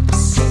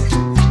lips.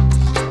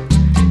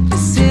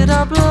 Is it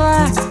a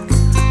black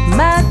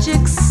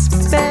magic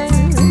spell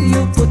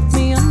you put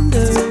me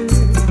under?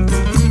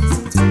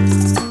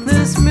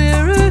 This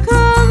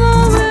miracle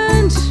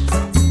moment,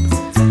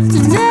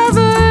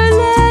 never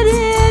let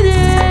it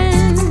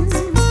end.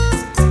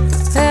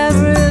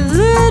 Every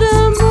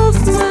little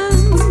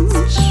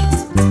movement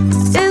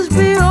is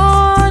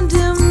beyond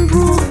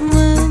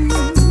improvement.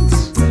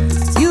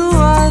 You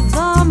are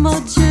the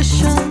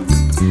magician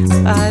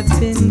I've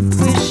been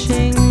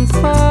wishing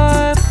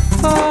for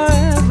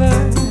forever.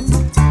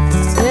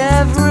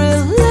 Every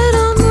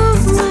little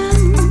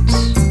movement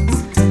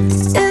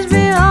is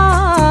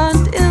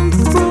beyond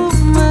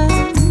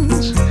improvement.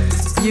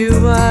 You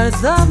are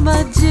the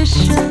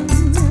magician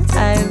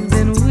I've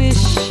been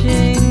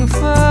wishing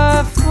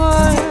for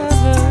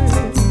forever.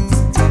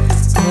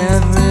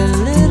 Every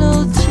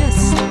little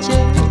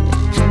gesture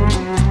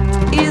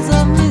is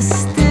a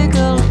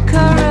mystical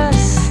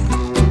caress,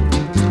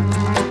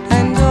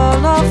 and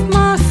all of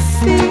my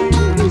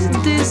fears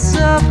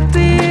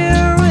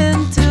disappear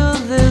into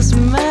this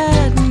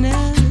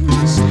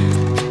madness.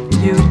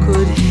 You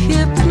could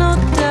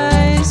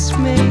hypnotize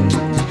me,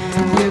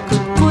 you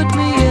could put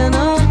me in a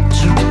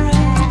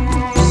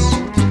trance,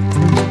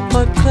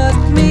 or cut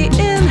me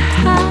in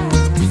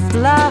half,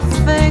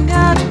 laughing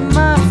at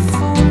my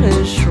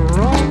foolish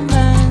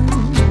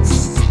romance.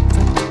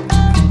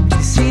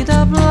 You see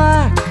the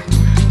black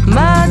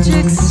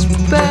magic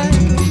spell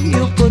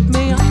you put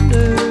me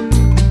under.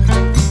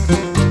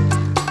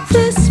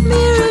 This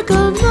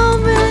miracle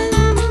moment,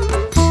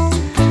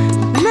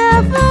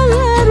 never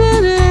let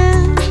it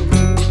end.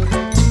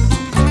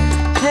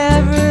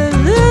 Every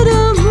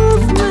little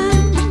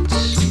movement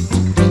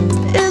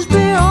is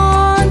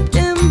beyond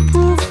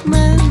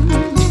improvement.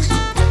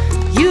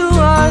 You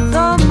are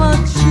the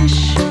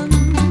magician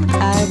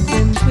I've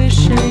been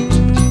wishing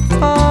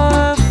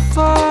for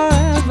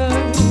forever.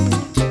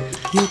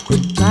 You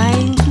could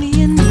bind me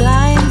in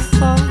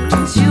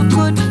blindfolds, you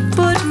could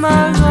put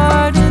my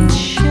heart in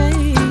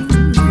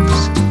chains,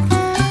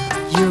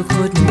 you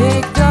could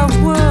make the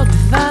world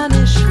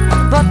vanish,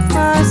 but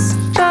my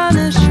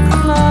Spanish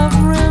club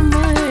remains.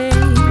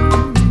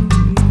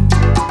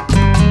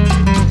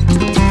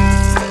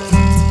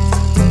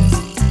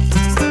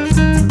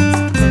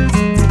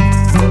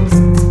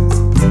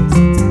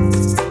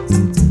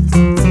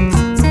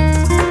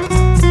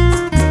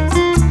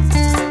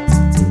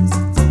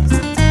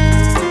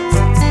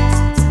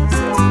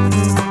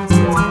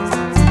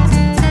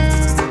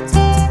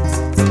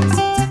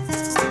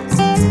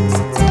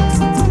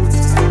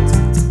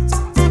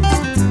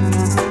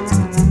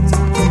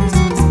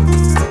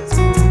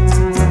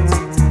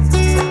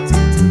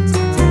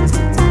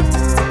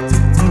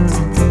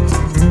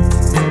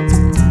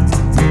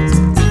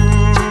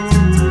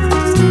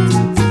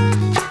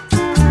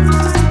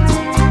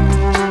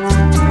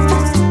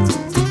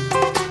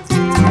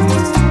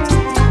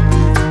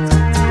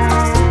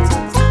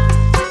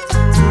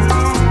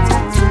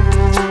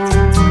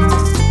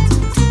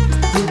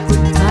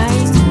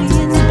 Bind me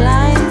in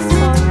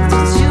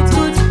blindfolds, you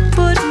could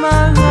put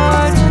my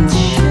heart in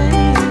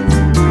chains,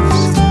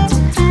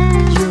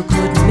 you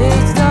could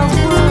make the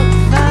world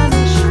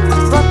vanish,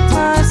 but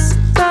my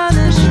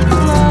Spanish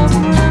club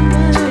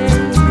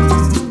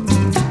remains.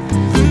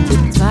 You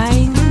could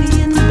bind me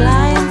in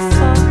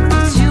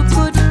blindfolds, you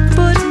could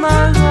put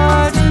my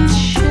heart in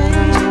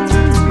chains,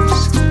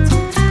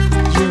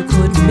 you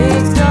could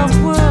make the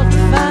world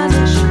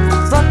vanish,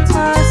 but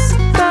my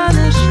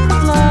Spanish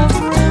club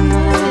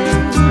remains.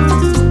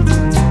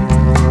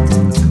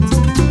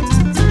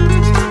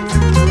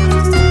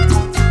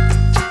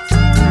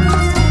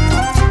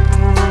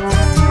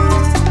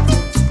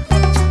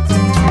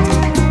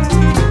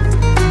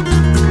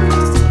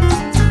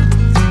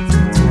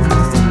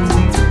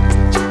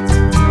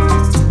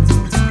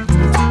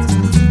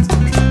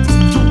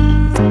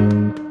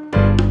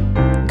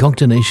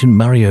 Cocktail Nation,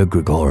 Mario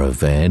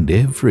Grigorov, and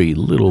every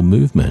little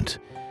movement.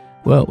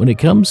 Well, when it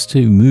comes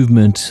to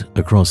movement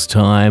across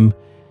time,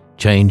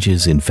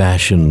 changes in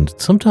fashion,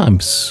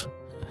 sometimes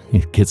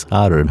it gets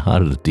harder and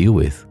harder to deal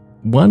with.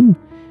 One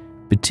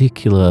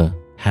particular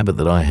habit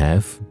that I've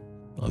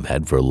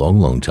had for a long,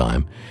 long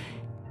time,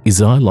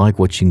 is I like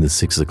watching the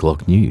 6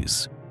 o'clock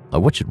news. I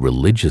watch it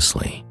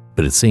religiously,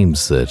 but it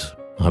seems that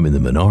I'm in the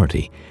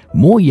minority.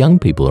 More young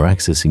people are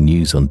accessing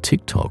news on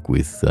TikTok,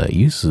 with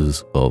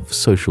users of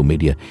social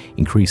media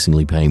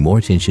increasingly paying more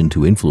attention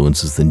to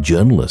influencers than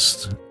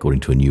journalists,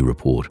 according to a new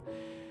report.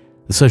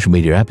 The social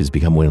media app has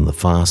become one of the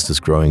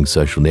fastest growing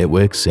social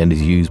networks and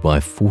is used by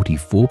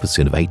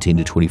 44% of 18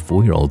 to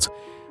 24-year-olds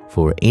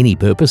for any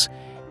purpose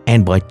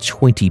and by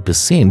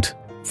 20%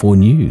 for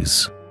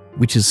news,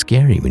 which is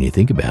scary when you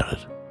think about it.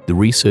 The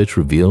research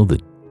revealed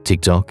that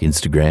TikTok,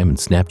 Instagram, and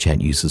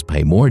Snapchat users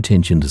pay more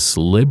attention to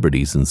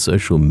celebrities and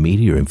social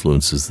media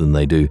influencers than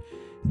they do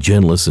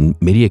journalists and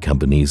media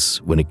companies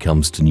when it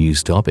comes to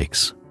news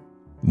topics.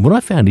 What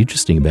I found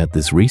interesting about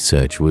this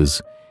research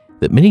was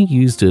that many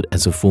used it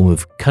as a form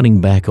of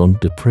cutting back on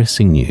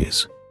depressing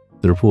news.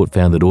 The report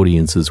found that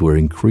audiences were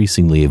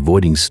increasingly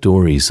avoiding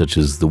stories such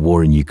as the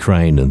war in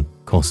Ukraine and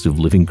cost of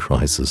living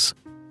crisis.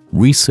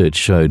 Research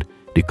showed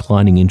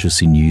declining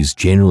interest in news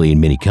generally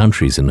in many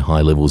countries and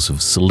high levels of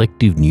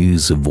selective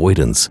news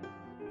avoidance,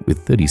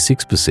 with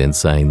 36%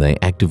 saying they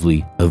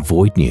actively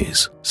avoid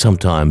news,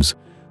 sometimes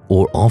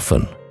or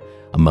often.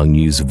 Among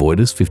news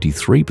avoiders,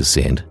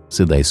 53%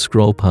 said they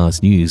scroll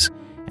past news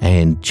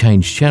and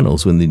change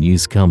channels when the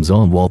news comes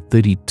on, while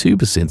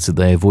 32% said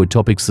they avoid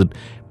topics that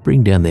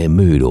bring down their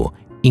mood or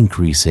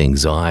increase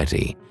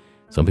anxiety.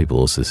 Some people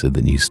also said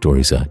that news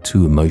stories are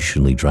too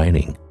emotionally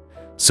draining.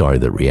 Sorry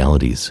that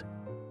reality's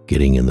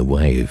getting in the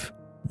way of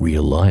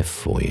real life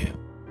for you.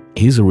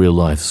 Here's a real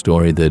life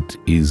story that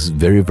is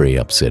very, very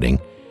upsetting.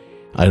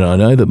 And I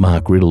know that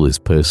Mark Riddle is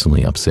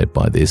personally upset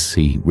by this.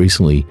 He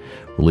recently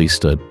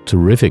released a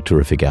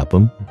terrific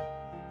album.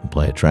 I'll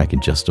play a track in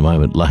just a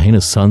moment,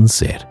 Lahaina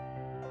Sunset.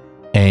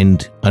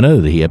 And I know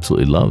that he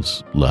absolutely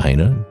loves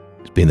Lahaina.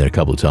 He's been there a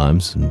couple of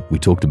times, and we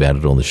talked about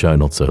it on the show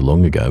not so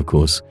long ago, of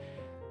course.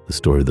 The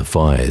story of the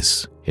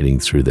fires heading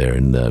through there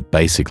and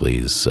basically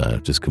is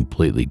just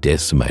completely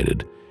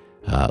decimated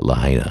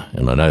Lahaina.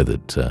 And I know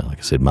that, like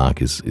I said,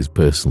 Mark is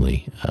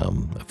personally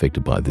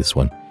affected by this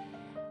one.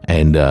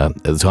 And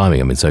at the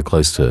timing, I mean, so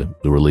close to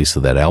the release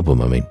of that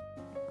album, I mean,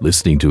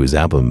 listening to his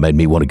album made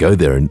me want to go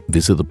there and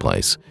visit the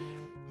place.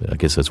 I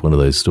guess that's one of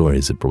those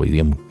stories that probably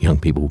young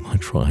people might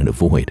try and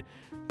avoid.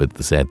 But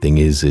the sad thing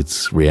is,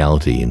 it's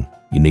reality and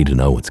you need to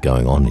know what's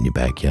going on in your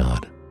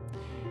backyard.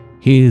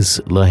 Here's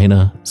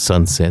Lahaina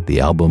Sunset, the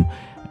album,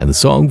 and the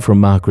song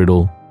from Mark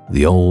Riddle,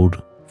 The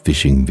Old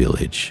Fishing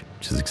Village,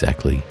 which is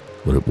exactly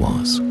what it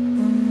was.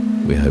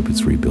 We hope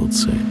it's rebuilt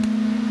soon.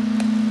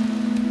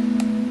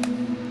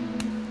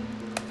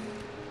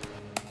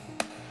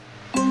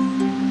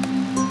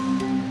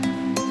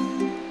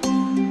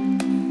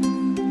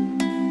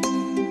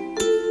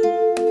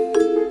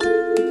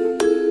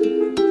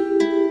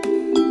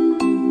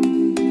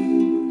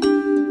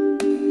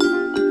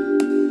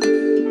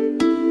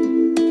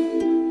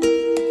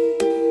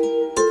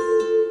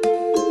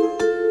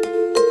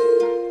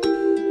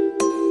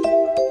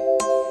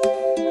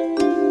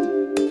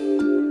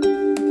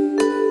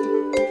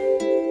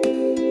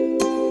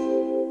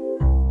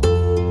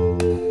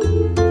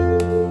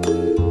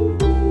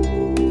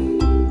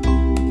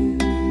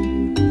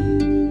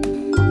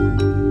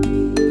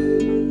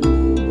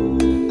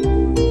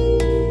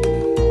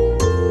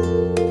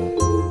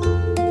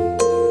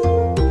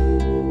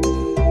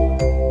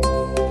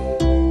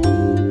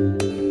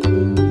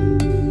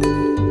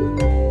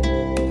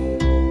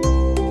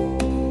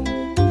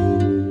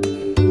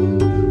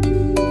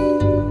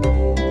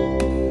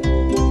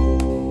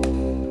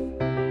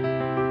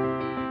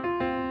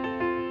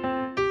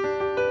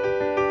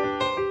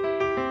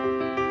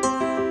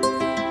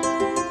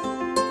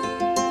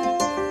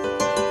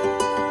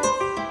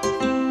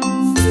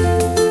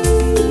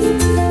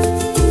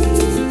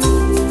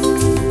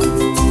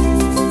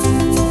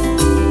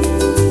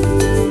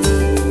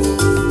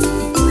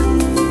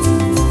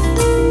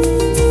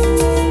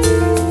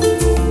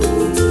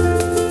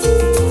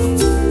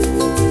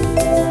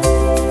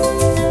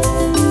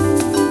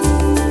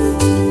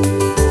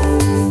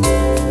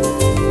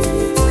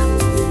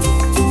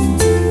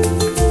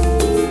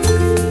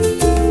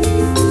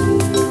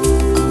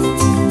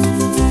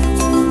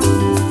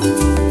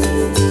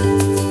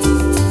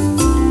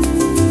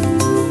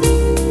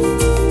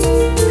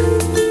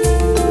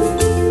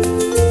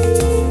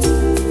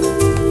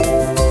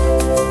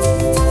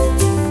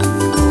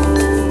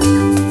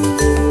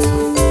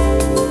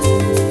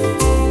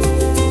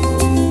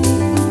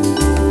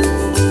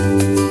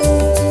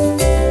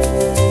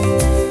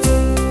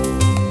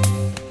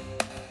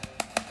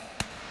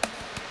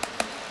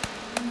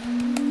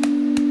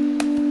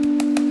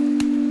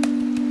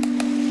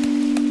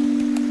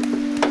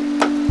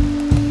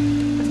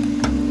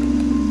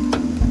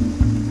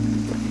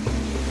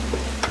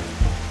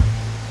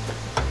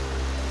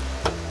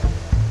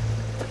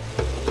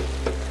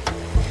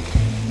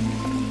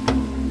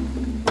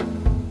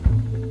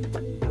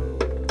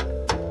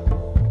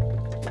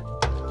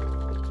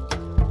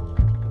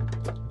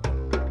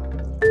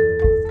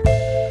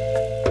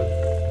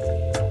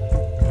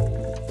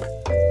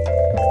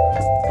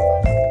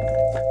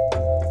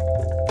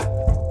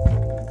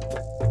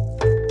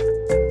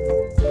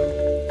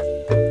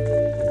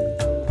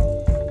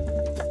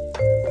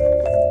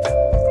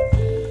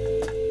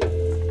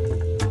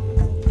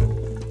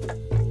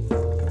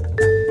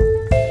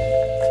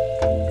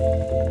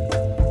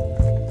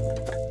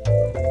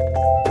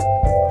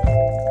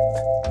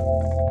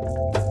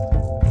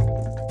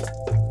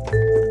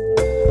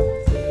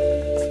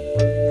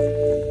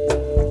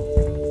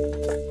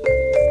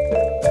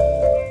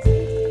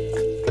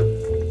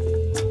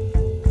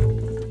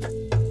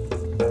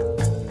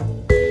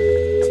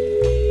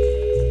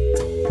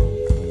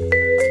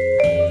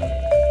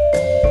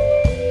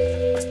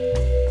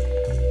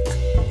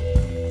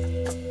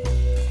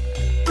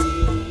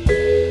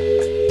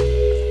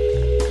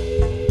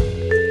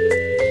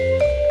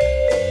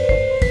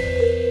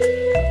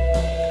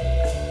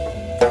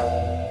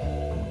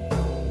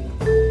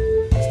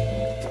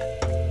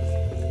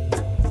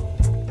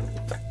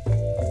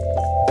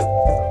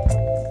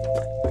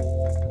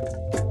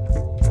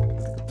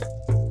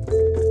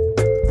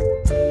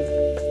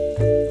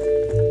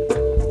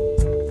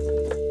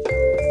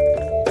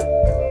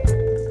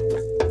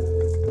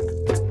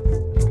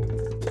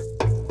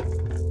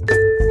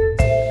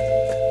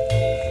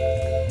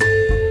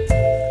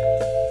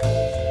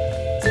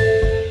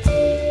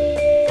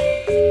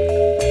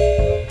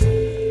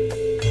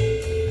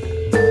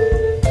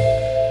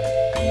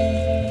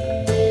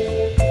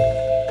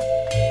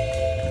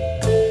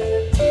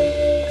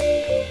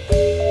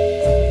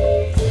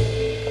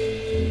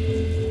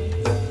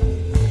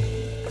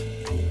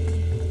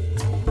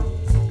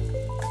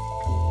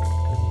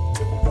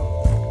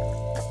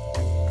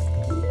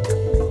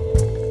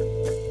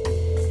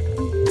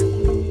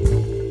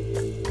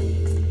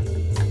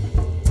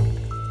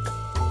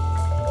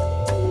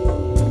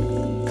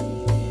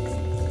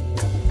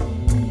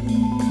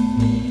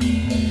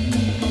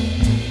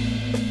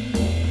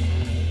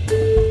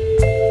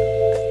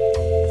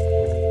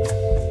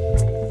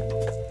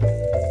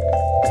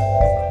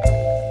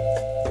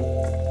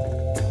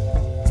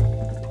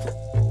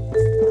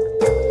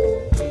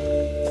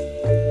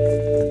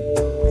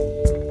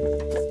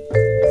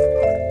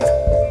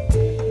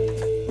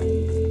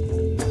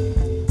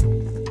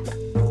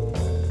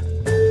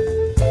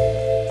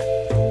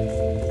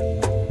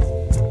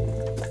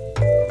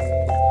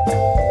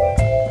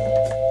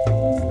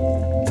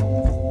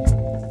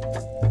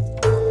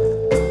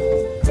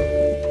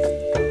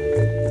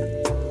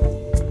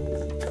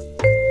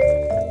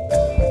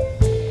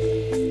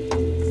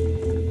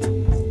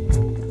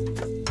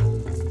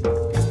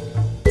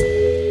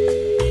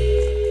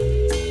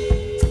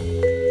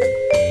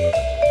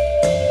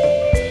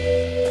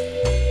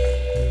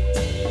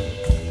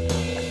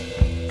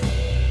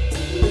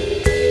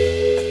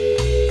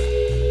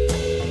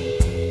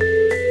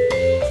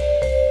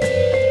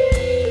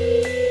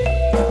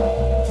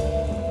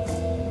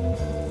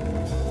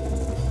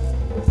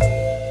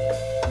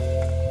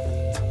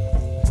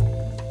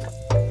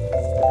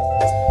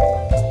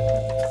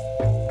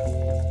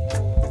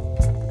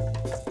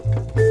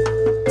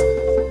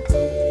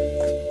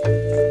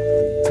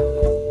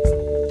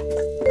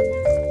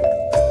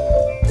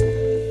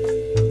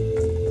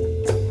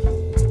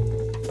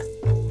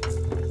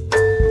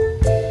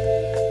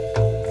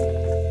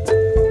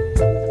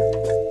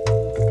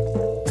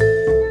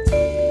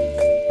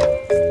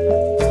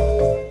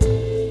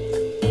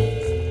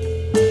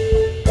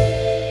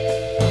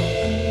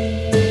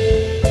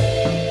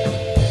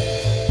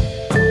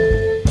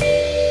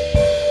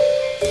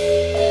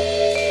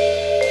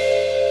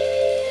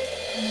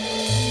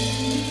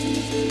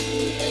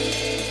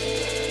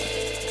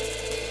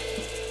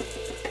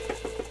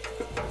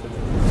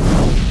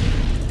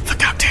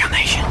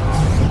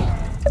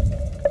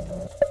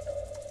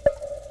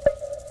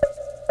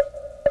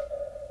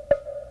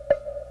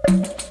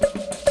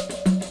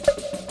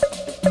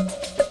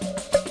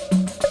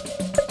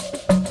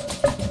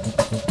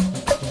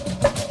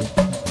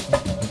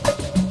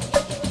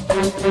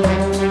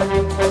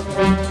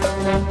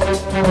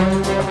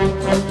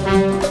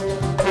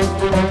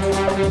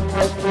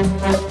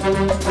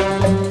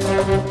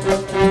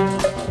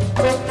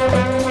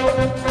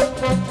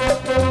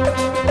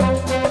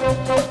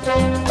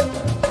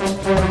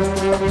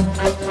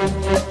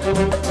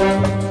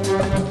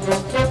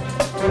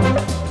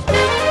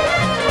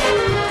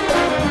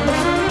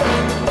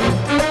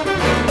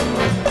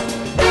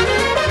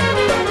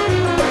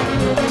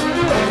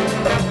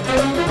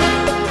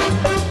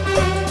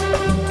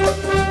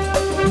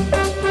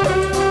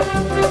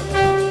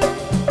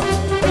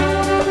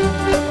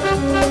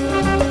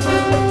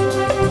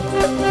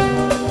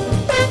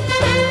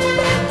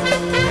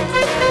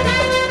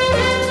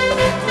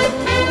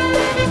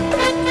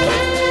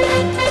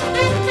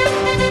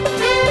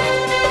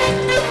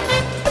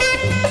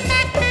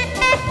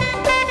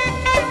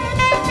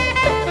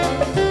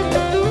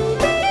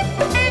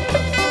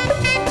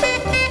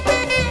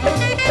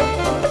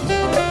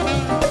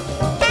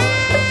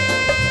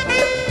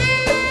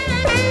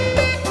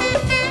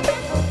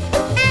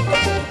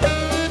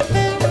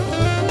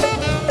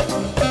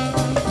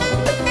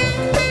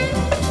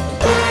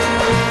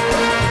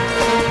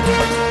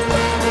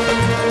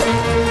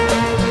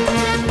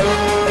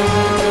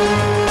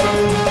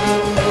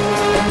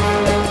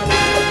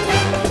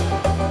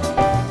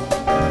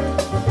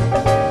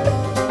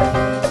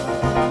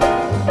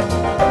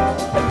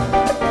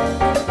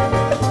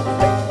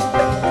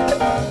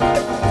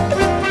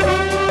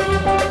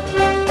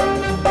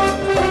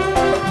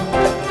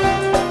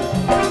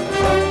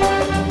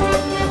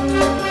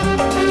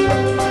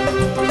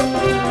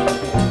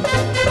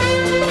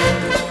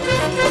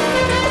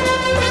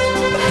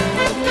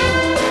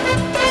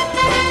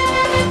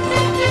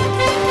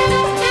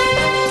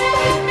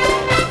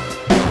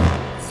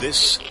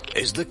 This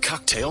is the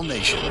Cocktail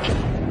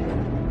Nation.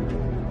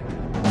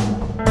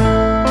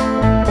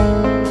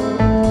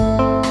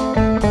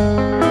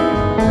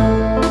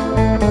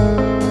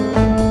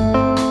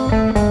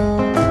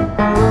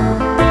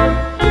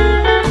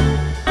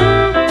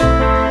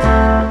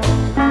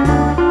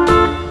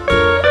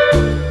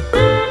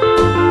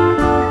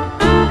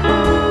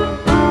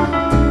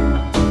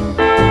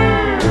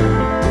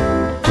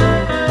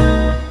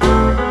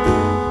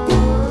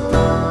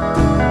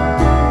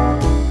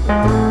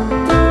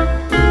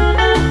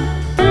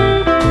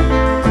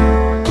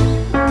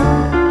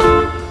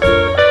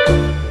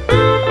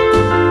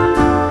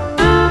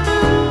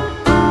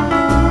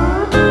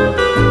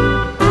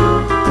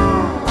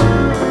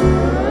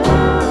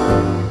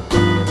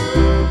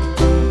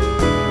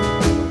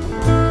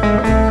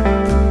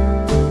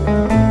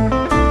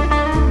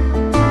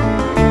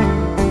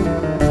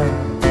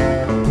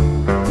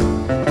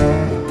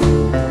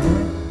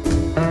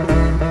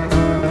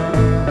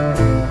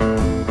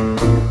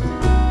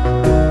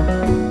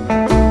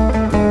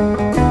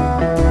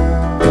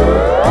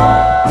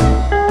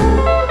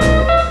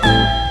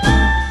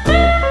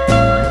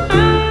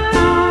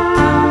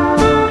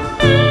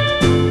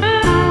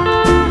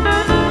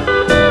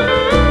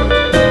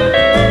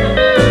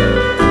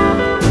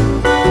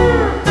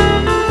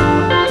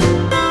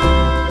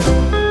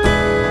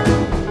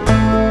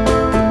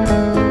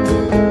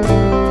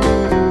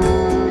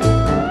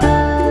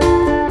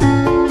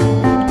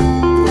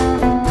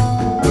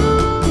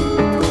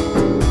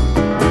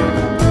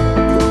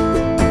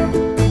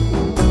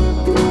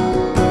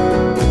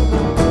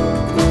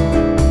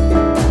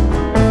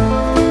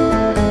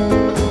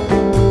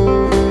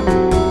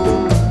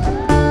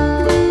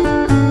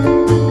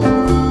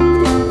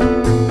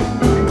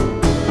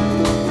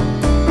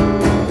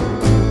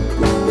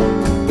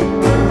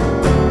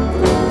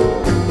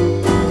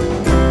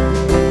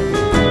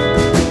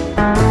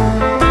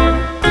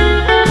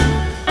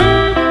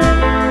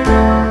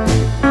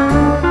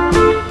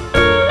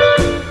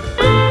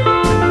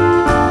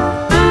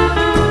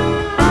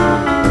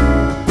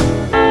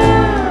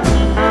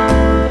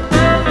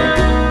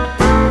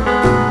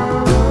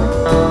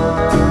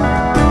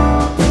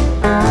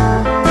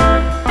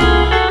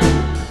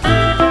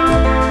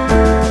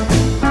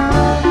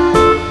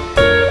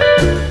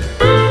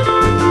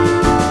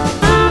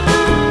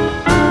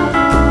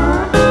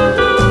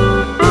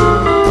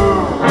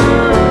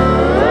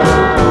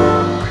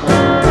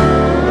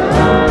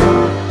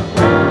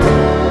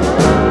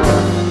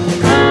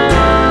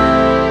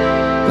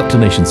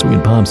 Nation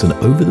Swinging Palms and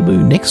Over the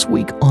Moon. Next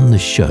week on the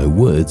show,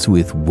 words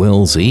with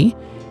Wellesley.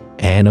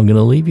 And I'm going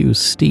to leave you with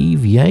Steve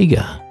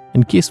Yeager.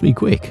 And kiss me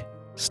quick.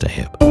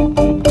 Stay up.